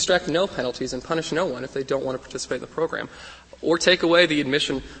 Extract no penalties and punish no one if they don't want to participate in the program. Or take away the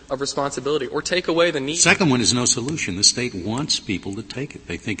admission of responsibility. Or take away the need. Second one is no solution. The state wants people to take it.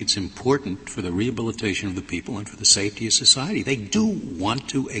 They think it's important for the rehabilitation of the people and for the safety of society. They do want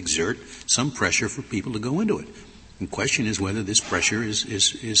to exert some pressure for people to go into it. The question is whether this pressure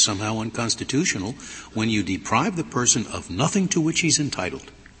is somehow unconstitutional when you deprive the person of nothing to which he's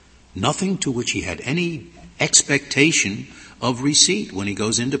entitled, nothing to which he had any expectation of receipt when he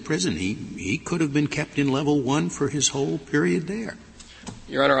goes into prison. He could have been kept in level 1 for his whole period there.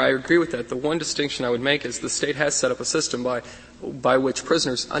 Your Honor, I agree with that. The one distinction I would make is the state has set up a system by which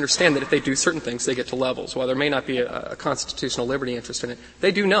prisoners understand that if they do certain things, they get to levels. While there may not be a constitutional liberty interest in it,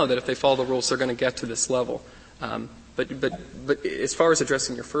 they do know that if they follow the rules, they're going to get to this level. But as far as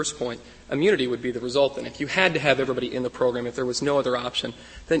addressing your first point, immunity would be the result. And if you had to have everybody in the program, if there was no other option,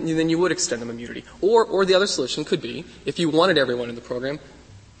 then you would extend them immunity. Or the other solution could be, if you wanted everyone in the program,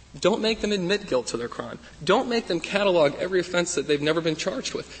 Don't make them admit guilt to their crime. Don't make them catalog every offense that they've never been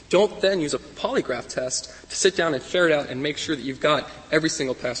charged with. Don't then use a polygraph test to sit down and ferret out and make sure that you've got every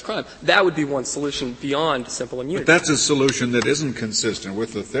single past crime. That would be one solution beyond simple immunity. But that's a solution that isn't consistent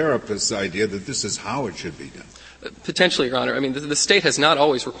with the therapist's idea that this is how it should be done. Potentially, Your Honor. I mean, the state has not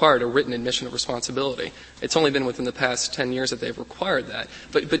always required a written admission of responsibility. It's only been within the past 10 years that they've required that.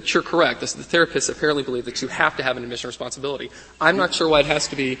 But you're correct. The therapists apparently believe that you have to have an admission of responsibility. I'm not sure why it has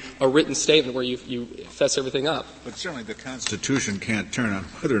to be a written statement where you fess everything up. But certainly the Constitution can't turn on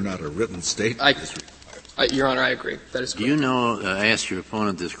whether or not a written statement is required. Your Honor, I agree. That is correct. Do you know, I asked your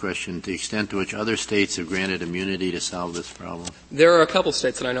opponent this question, the extent to which other states have granted immunity to solve this problem? There are a couple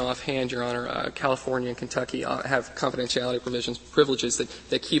states that I know offhand, Your Honor. California and Kentucky have confidentiality privileges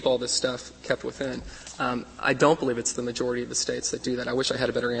that keep all this stuff kept within. I don't believe it's the majority of the states that do that. I wish I had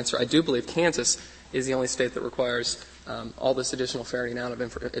a better answer. I do believe Kansas is the only state that requires all this additional ferreting out of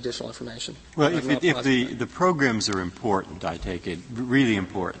additional information. Well, if the programs are important, I take it, really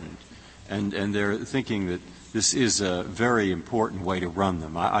important, and they're thinking that this is a very important way to run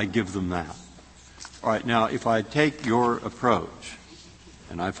them, I give them that. All right, now, if I take your approach,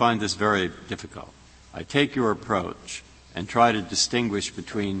 and I find this very difficult, I take your approach and try to distinguish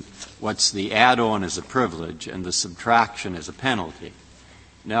between what's the add-on as a privilege and the subtraction as a penalty.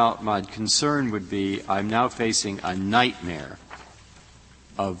 Now, my concern would be I'm now facing a nightmare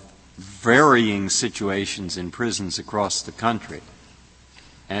of varying situations in prisons across the country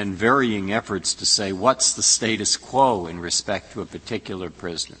and varying efforts to say what's the status quo in respect to a particular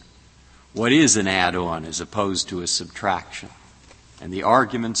prisoner. What is an add-on as opposed to a subtraction? And the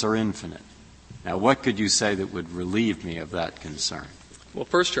arguments are infinite. Now, what could you say that would relieve me of that concern? Well,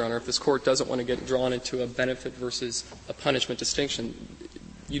 first, Your Honor, if this Court doesn't want to get drawn into a benefit versus a punishment distinction,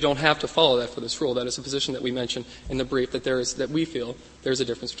 you don't have to follow that for this rule. That is a position that we mentioned in the brief, that we feel there's a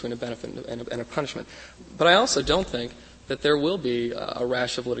difference between a benefit and a punishment. But I also don't think that there will be a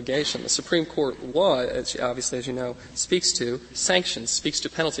rash of litigation. The Supreme Court law, obviously, as you know, speaks to sanctions, speaks to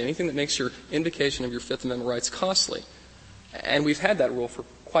penalty, anything that makes your invocation of your Fifth Amendment rights costly. And we've had that rule for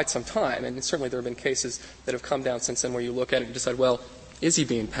quite some time, and certainly there have been cases that have come down since then where you look at it and decide, well, is he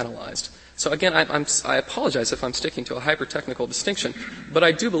being penalized? So again, I apologize if I'm sticking to a hyper-technical distinction, but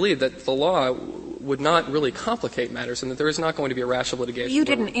I do believe that the law would not really complicate matters and that there is not going to be a rash of litigation. You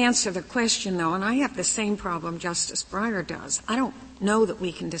didn't answer the question, though, and I have the same problem Justice Breyer does. I don't know that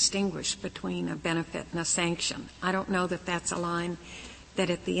we can distinguish between a benefit and a sanction. I don't know that that's a line that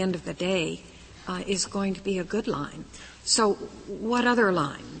at the end of the day is going to be a good line. So what other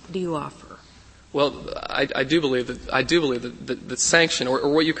line do you offer? Well, I do believe that the sanction, or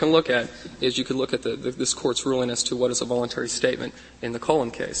what you can look at, is you can look at this Court's ruling as to what is a voluntary statement in the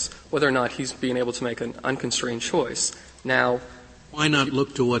Cullen case, whether or not he's being able to make an unconstrained choice. Now, why not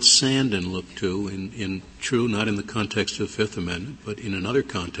look to what Sandin looked to in true, not in the context of the Fifth Amendment, but in another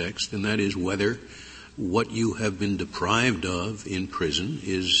context, and that is whether what you have been deprived of in prison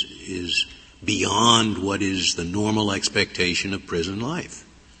is beyond what is the normal expectation of prison life.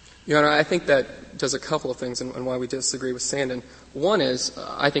 Your Honor, I think that does a couple of things and why we disagree with Sandin. One is,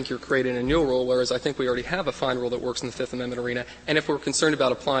 I think you're creating a new rule, whereas I think we already have a fine rule that works in the Fifth Amendment arena. And if we're concerned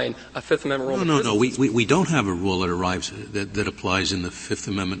about applying a Fifth Amendment rule... No. We don't have a rule that applies in the Fifth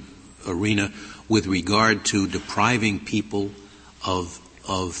Amendment arena with regard to depriving people of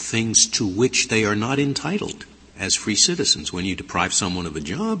things to which they are not entitled as free citizens. When you deprive someone of a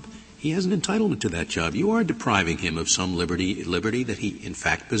job, he has an entitlement to that job. You are depriving him of some liberty that he in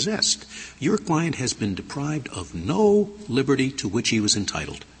fact possessed. Your client has been deprived of no liberty to which he was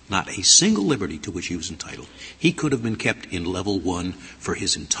entitled, not a single liberty to which he was entitled. He could have been kept in level 1 for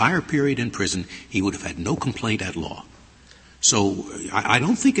his entire period in prison. He would have had no complaint at law. So I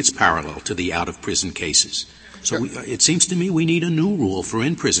don't think it's parallel to the out-of-prison cases. So it seems to me we need a new rule for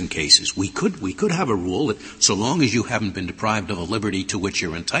in-prison cases. We could have a rule that so long as you haven't been deprived of a liberty to which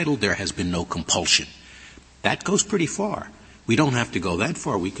you're entitled, there has been no compulsion. That goes pretty far. We don't have to go that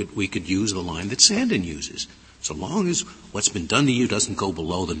far. We could use the line that Sandin uses. So long as what's been done to you doesn't go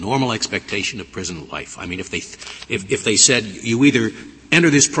below the normal expectation of prison life. I mean, if they said you either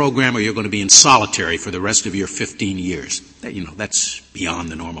enter this program or you're going to be in solitary for the rest of your 15 years, that's beyond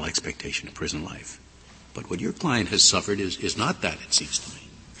the normal expectation of prison life. But what your client has suffered is not that, it seems to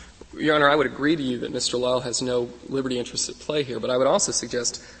me. Your Honor, I would agree to you that Mr. Lile has no liberty interest at play here, but I would also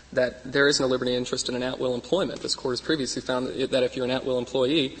suggest that there is no liberty interest in an at-will employment. This Court has previously found that if you're an at-will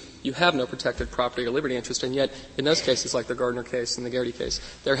employee, you have no protected property or liberty interest, and yet in those cases, like the Gardner case and the Garrity case,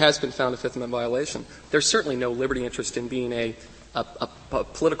 there has been found a Fifth Amendment violation. There's certainly no liberty interest in being a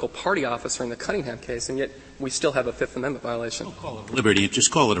political party officer in the Cunningham case, and yet we still have a Fifth Amendment violation. Don't call it liberty.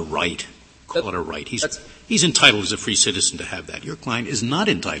 Just call it a right. Call it a right. He's entitled as a free citizen to have that. Your client is not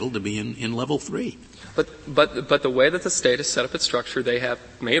entitled to be in level 3. But the way that the state has set up its structure, they have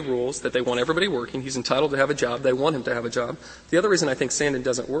made rules that they want everybody working. He's entitled to have a job. They want him to have a job. The other reason I think Sandin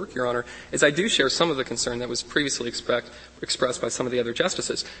doesn't work, Your Honor, is I do share some of the concern that was previously expressed by some of the other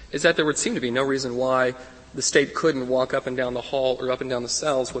justices, is that there would seem to be no reason why the state couldn't walk up and down the hall or up and down the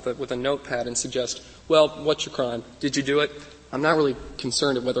cells with a notepad and suggest, well, what's your crime? Did you do it? I'm not really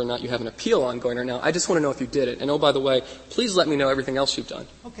concerned of whether or not you have an appeal ongoing right now. I just want to know if you did it. And, oh, by the way, please let me know everything else you've done.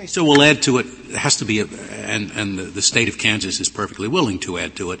 Okay, so we'll add to it. It has to be, and the state of Kansas is perfectly willing to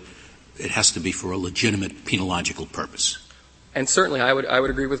add to it, it has to be for a legitimate penological purpose. And certainly I would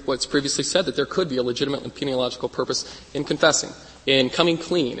agree with what's previously said, that there could be a legitimate penological purpose in confessing, in coming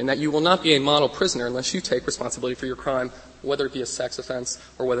clean, and that you will not be a model prisoner unless you take responsibility for your crime, whether it be a sex offense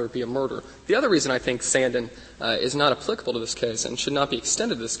or whether it be a murder. The other reason I think Sandin is not applicable to this case and should not be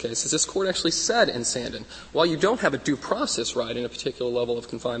extended to this case is this Court actually said in Sandin, while you don't have a due process right in a particular level of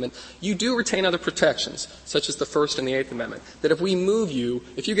confinement, you do retain other protections, such as the First and the Eighth Amendment, that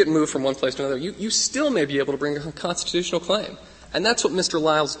if you get moved from one place to another, you still may be able to bring a constitutional claim. And that's what Mr.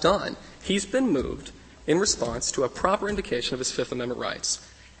 Lile's done. He's been moved in response to a proper indication of his Fifth Amendment rights.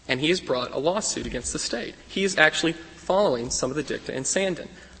 And he has brought a lawsuit against the state. He is actually following some of the dicta in Sandin.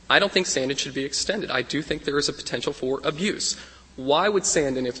 I don't think Sandin should be extended. I do think there is a potential for abuse. Why would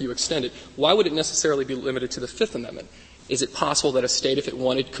Sandin, if you extend it, why would it necessarily be limited to the Fifth Amendment? Is it possible that a state, if it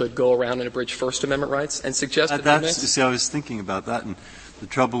wanted, could go around and abridge First Amendment rights and suggest that See, I was thinking about that, and the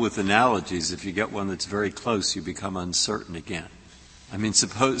trouble with analogies, if you get one that's very close, you become uncertain again. I mean,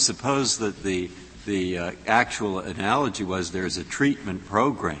 suppose that the actual analogy was there's a treatment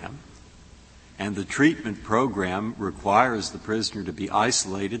program, and the treatment program requires the prisoner to be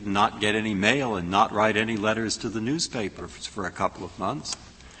isolated and not get any mail and not write any letters to the newspaper for a couple of months.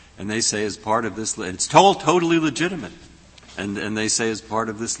 And they say as part of this, it's totally legitimate. And they say as part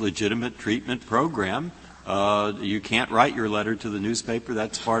of this legitimate treatment program, you can't write your letter to the newspaper.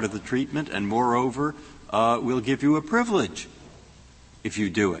 That's part of the treatment. And moreover, we'll give you a privilege if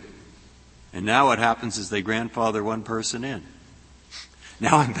you do it. And now what happens is they grandfather one person in.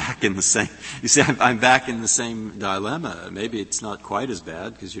 Now I'm back in the same, you see, I'm back in the same dilemma. Maybe it's not quite as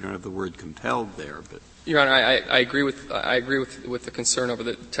bad because you don't have the word compelled there, but. Your Honor, I agree with the concern over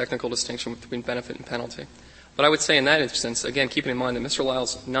the technical distinction between benefit and penalty. But I would say in that instance, again, keeping in mind that Mr.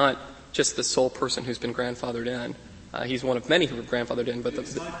 Lile's not just the sole person who's been grandfathered in. He's one of many who were grandfathered in, but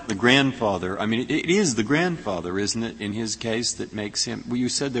the grandfather, I mean, it is the grandfather, isn't it, in his case that makes him, well, you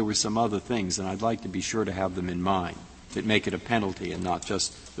said there were some other things, and I'd like to be sure to have them in mind that make it a penalty and not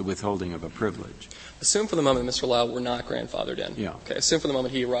just the withholding of a privilege. Assume for the moment Mr. Lile were not grandfathered in. Yeah. Okay. Assume for the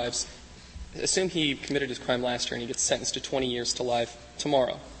moment he arrives. Assume he committed his crime last year and he gets sentenced to 20 years to life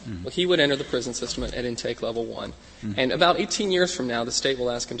tomorrow. Mm-hmm. Well, he would enter the prison system at intake level 1. Mm-hmm. And about 18 years from now, the state will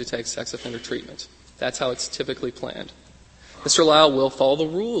ask him to take sex offender treatment. That's how it's typically planned. Mr. Lile will follow the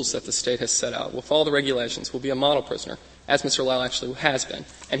rules that the state has set out, will follow the regulations, will be a model prisoner, as Mr. Lile actually has been.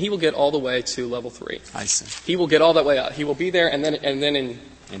 And he will get all the way to level 3. I see. He will get all that way out. He will be there, and then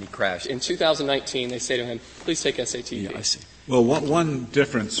And he crashed. In 2019, they say to him, please take SAT. Yeah, I see. Well, one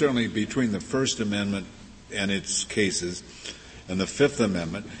difference certainly between the First Amendment and its cases and the Fifth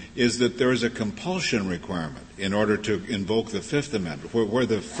Amendment is that there is a compulsion requirement in order to invoke the Fifth Amendment, where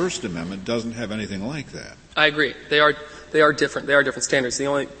the First Amendment doesn't have anything like that. I agree. They are different. They are different standards. The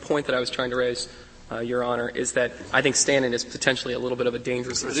only point that I was trying to raise, Your Honor, is that I think Stanton is potentially a little bit of a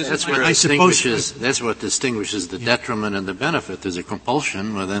dangerous That's what distinguishes the detriment and the benefit. There's a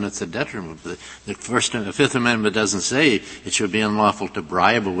compulsion, well, then it's a detriment. The Fifth Amendment doesn't say it should be unlawful to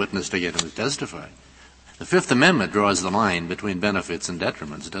bribe a witness to get him to testify. The Fifth Amendment draws the line between benefits and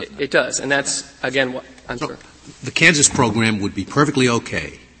detriments, doesn't it? It does, and that's, again, what I'm sorry. The Kansas program would be perfectly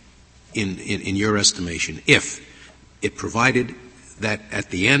okay, in your estimation, if it provided that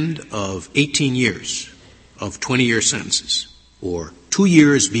at the end of 18 years of 20-year sentences, or 2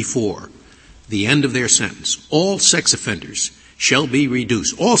 years before the end of their sentence, all sex offenders shall be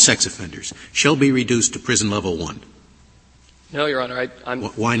reduced to prison level 1. No, Your Honor,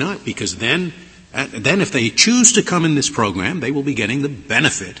 Why not? Because then if they choose to come in this program, they will be getting the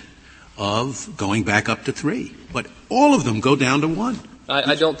benefit of going back up to 3. But all of them go down to 1.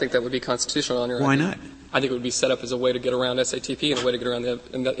 I don't think that would be constitutional, Your Honor. Why not? I think it would be set up as a way to get around SATP and a way to get around the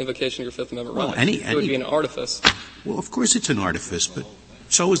invocation of your Fifth Amendment rights. It would be an artifice. Well, of course it's an artifice, but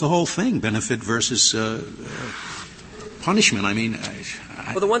so is the whole thing, benefit versus punishment. I mean,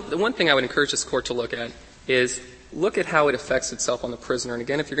 well, the one thing I would encourage this Court to look at is look at how it affects itself on the prisoner. And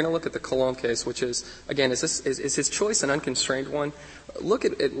again, if you're going to look at the Cologne case, which is, again, is his choice an unconstrained one? Look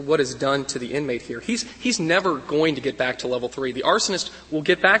at what is done to the inmate here. He's never going to get back to level 3. The arsonist will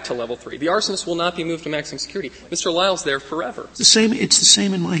get back to level 3. The arsonist will not be moved to maximum security. Mr. Lile's there forever. It's the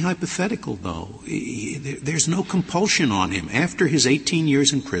same in my hypothetical, though. There's no compulsion on him. After his 18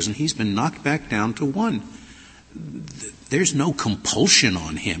 years in prison, he's been knocked back down to 1. There's no compulsion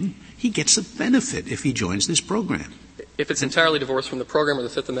on him. He gets a benefit if he joins this program. If it's entirely divorced from the program or the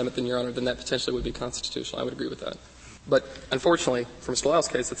Fifth Amendment, then, Your Honor, then that potentially would be constitutional. I would agree with that. But unfortunately, for Mr. Lile's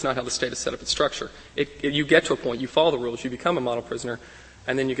case, that's not how the state has set up its structure. You get to a point, you follow the rules, you become a model prisoner,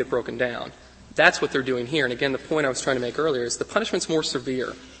 and then you get broken down. That's what they're doing here. And again, the point I was trying to make earlier is the punishment's more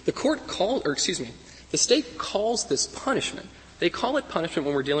severe. The state calls this punishment. They call it punishment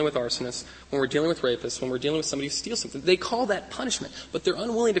when we're dealing with arsonists, when we're dealing with rapists, when we're dealing with somebody who steals something. They call that punishment, but they're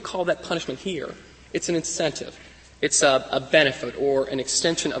unwilling to call that punishment here. It's an incentive. It's a benefit or an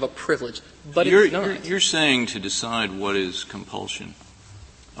extension of a privilege, but it's not. You're saying to decide what is compulsion,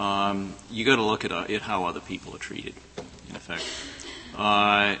 you got to look at how other people are treated, in effect.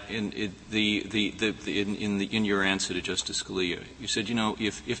 In your answer to Justice Scalia, you said,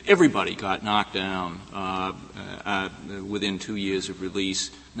 if everybody got knocked down within 2 years of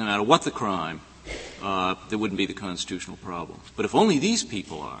release, no matter what the crime, there wouldn't be the constitutional problem. But if only these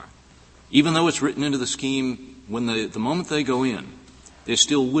people are, even though it's written into the scheme, when the moment they go in, there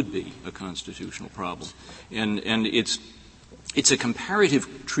still would be a constitutional problem. And it's a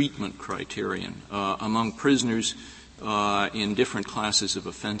comparative treatment criterion among prisoners in different classes of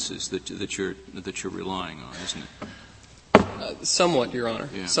offenses that you're relying on, isn't it? Somewhat, Your Honor.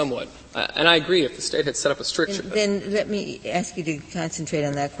 Yeah. Somewhat. And I agree if the state had set up a strict... Then let me ask you to concentrate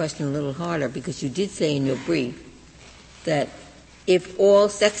on that question a little harder, because you did say in your brief that if all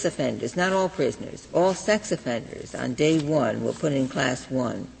sex offenders, not all prisoners, all sex offenders on day 1 were put in class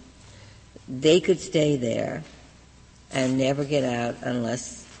 1, they could stay there and never get out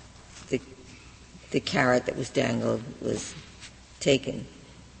unless the carrot that was dangled was taken.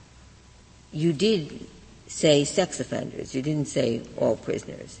 You did say sex offenders. You didn't say all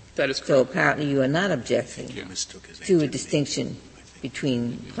prisoners. That is correct. So apparently you are not objecting to a distinction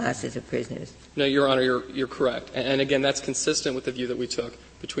between classes of prisoners. No, Your Honor, you're correct. And again, that's consistent with the view that we took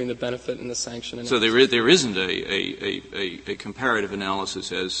between the benefit and the sanction. So there isn't a comparative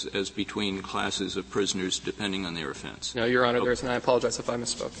analysis as between classes of prisoners depending on their offense. No, Your Honor, there isn't. I apologize if I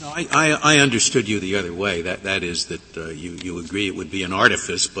misspoke. No, I understood you the other way. That is that you agree it would be an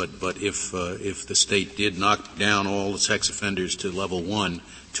artifice, but if the state did knock down all the sex offenders to level 1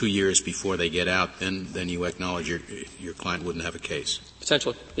 2 years before they get out, then you acknowledge your client wouldn't have a case.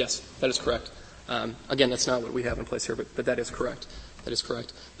 Potentially, yes, that is correct. Again, that's not what we have in place here, but that is correct. That is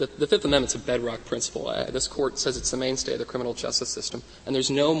correct. The Fifth Amendment's a bedrock principle. This Court says it's the mainstay of the criminal justice system, and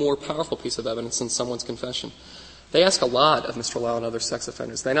there's no more powerful piece of evidence than someone's confession. They ask a lot of Mr. Lile and other sex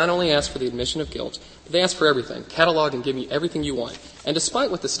offenders. They not only ask for the admission of guilt, but they ask for everything. Catalog and give me everything you want. And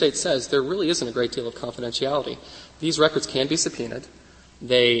despite what the state says, there really isn't a great deal of confidentiality. These records can be subpoenaed.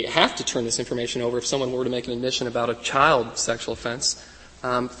 They have to turn this information over if someone were to make an admission about a child sexual offense.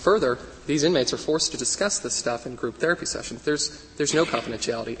 Further, these inmates are forced to discuss this stuff in group therapy sessions. There's no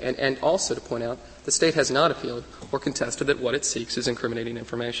confidentiality. And also to point out, the state has not appealed or contested that what it seeks is incriminating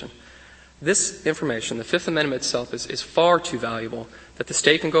information. This information, the Fifth Amendment itself, is far too valuable that the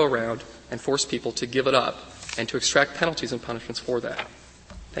state can go around and force people to give it up and to extract penalties and punishments for that.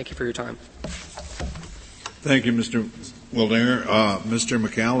 Thank you for your time. Thank you, Mr. Wilder. Mr.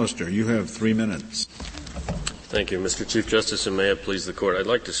 McAllister, you have 3 minutes. Thank you, Mr. Chief Justice, and may it please the Court. I'd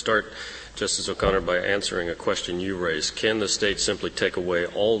like to start, Justice O'Connor, by answering a question you raised. Can the state simply take away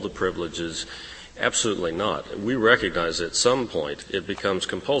all the privileges? Absolutely not. We recognize at some point it becomes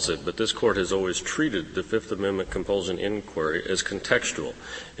compulsive, but this Court has always treated the Fifth Amendment compulsion inquiry as contextual.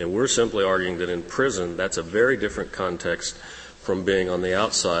 And we're simply arguing that in prison, that's a very different context from being on the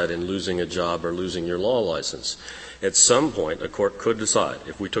outside and losing a job or losing your law license. At some point, a court could decide,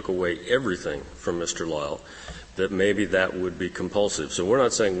 if we took away everything from Mr. Lile, that maybe that would be compulsive. So we're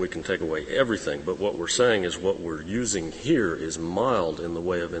not saying we can take away everything, but what we're saying is what we're using here is mild in the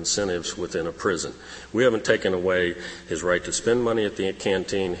way of incentives within a prison. We haven't taken away his right to spend money at the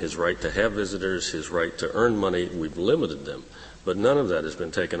canteen, his right to have visitors, his right to earn money. We've limited them. But none of that has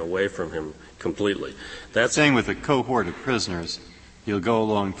been taken away from him completely. That's saying with a cohort of prisoners, he'll go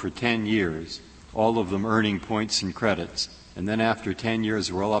along for 10 years, all of them earning points and credits, and then after 10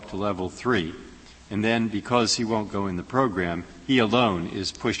 years roll up to level 3. And then because he won't go in the program, he alone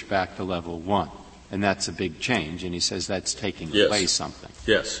is pushed back to level 1. And that's a big change, and he says that's taking away something.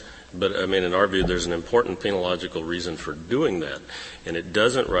 Yes. But, in our view, there's an important penological reason for doing that, and it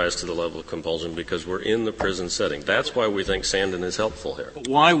doesn't rise to the level of compulsion because we're in the prison setting. That's why we think Sandin is helpful here. But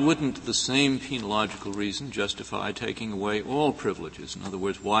why wouldn't the same penological reason justify taking away all privileges? In other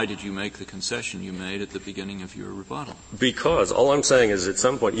words, why did you make the concession you made at the beginning of your rebuttal? Because all I'm saying is at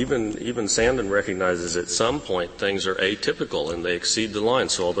some point, even Sandin recognizes at some point things are atypical and they exceed the line.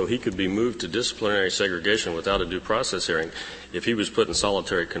 So although he could be moved to disciplinary segregation without a due process hearing, if he was put in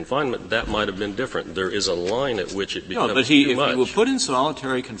solitary confinement, that might have been different. There is a line at which it becomes too much. If he were put in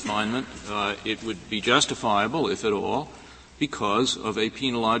solitary confinement, it would be justifiable, if at all, because of a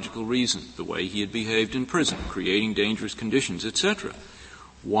penological reason, the way he had behaved in prison, creating dangerous conditions, etc.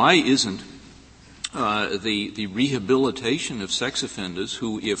 Why isn't the rehabilitation of sex offenders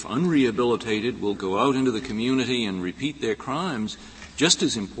who, if unrehabilitated, will go out into the community and repeat their crimes just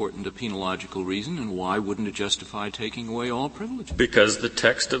as important a penological reason, and why wouldn't it justify taking away all privileges? Because the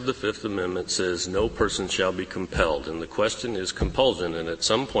text of the Fifth Amendment says no person shall be compelled, and the question is compulsion, and at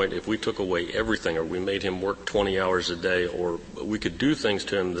some point if we took away everything or we made him work 20 hours a day or we could do things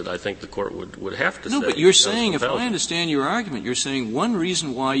to him that I think the court would have to say. No, but you're saying, if I understand your argument, you're saying one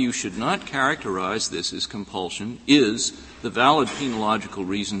reason why you should not characterize this as compulsion is the valid penological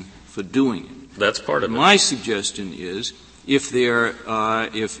reason for doing it. That's part of it. My suggestion is if the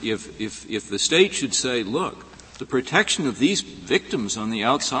state should say, look, the protection of these victims on the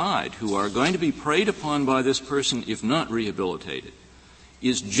outside who are going to be preyed upon by this person if not rehabilitated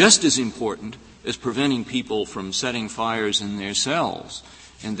is just as important as preventing people from setting fires in their cells.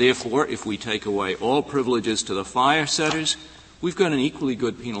 And therefore, if we take away all privileges to the fire setters, we've got an equally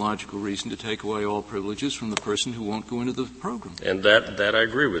good penological reason to take away all privileges from the person who won't go into the program. And that I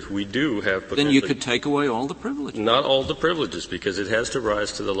agree with. We do have potentially. Then you could take away all the privileges. Not all the privileges, because it has to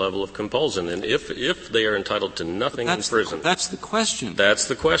rise to the level of compulsion. And if they are entitled to nothing in prison. That's the question. That's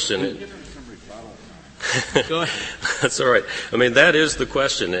the question. Go ahead. That's all right. That is the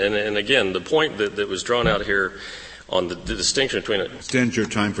question. And again, the point that was drawn out here on the distinction between it. Extend your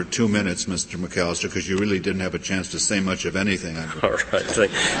time for 2 minutes, Mr. McAllister, because you really didn't have a chance to say much of anything. All right.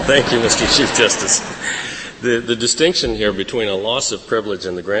 Thank you, Mr. Chief Justice. The distinction here between a loss of privilege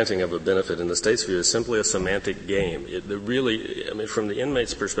and the granting of a benefit in the state's view is simply a semantic game. From the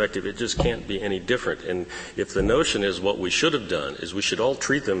inmate's perspective, it just can't be any different. And if the notion is what we should have done is we should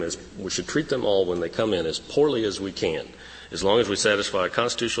treat them all when they come in as poorly as we can. As long as we satisfy a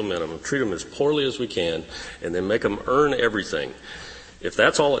constitutional minimum, treat them as poorly as we can, and then make them earn everything. If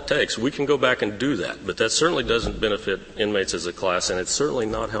that's all it takes, we can go back and do that. But that certainly doesn't benefit inmates as a class, and it's certainly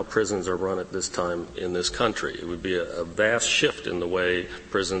not how prisons are run at this time in this country. It would be a vast shift in the way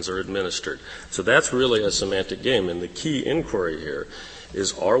prisons are administered. So that's really a semantic game, and the key inquiry here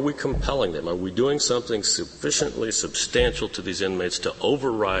is, are we compelling them? Are we doing something sufficiently substantial to these inmates to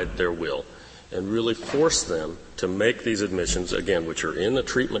override their will and really force them to make these admissions, again, which are in the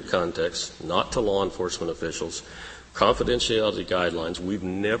treatment context, not to law enforcement officials, confidentiality guidelines. We've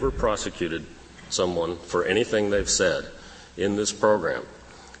never prosecuted someone for anything they've said in this program.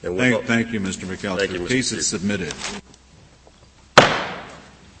 And thank you, Mr. McAllister. The case is submitted.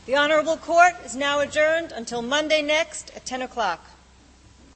 The Honorable Court is now adjourned until Monday next at 10 o'clock.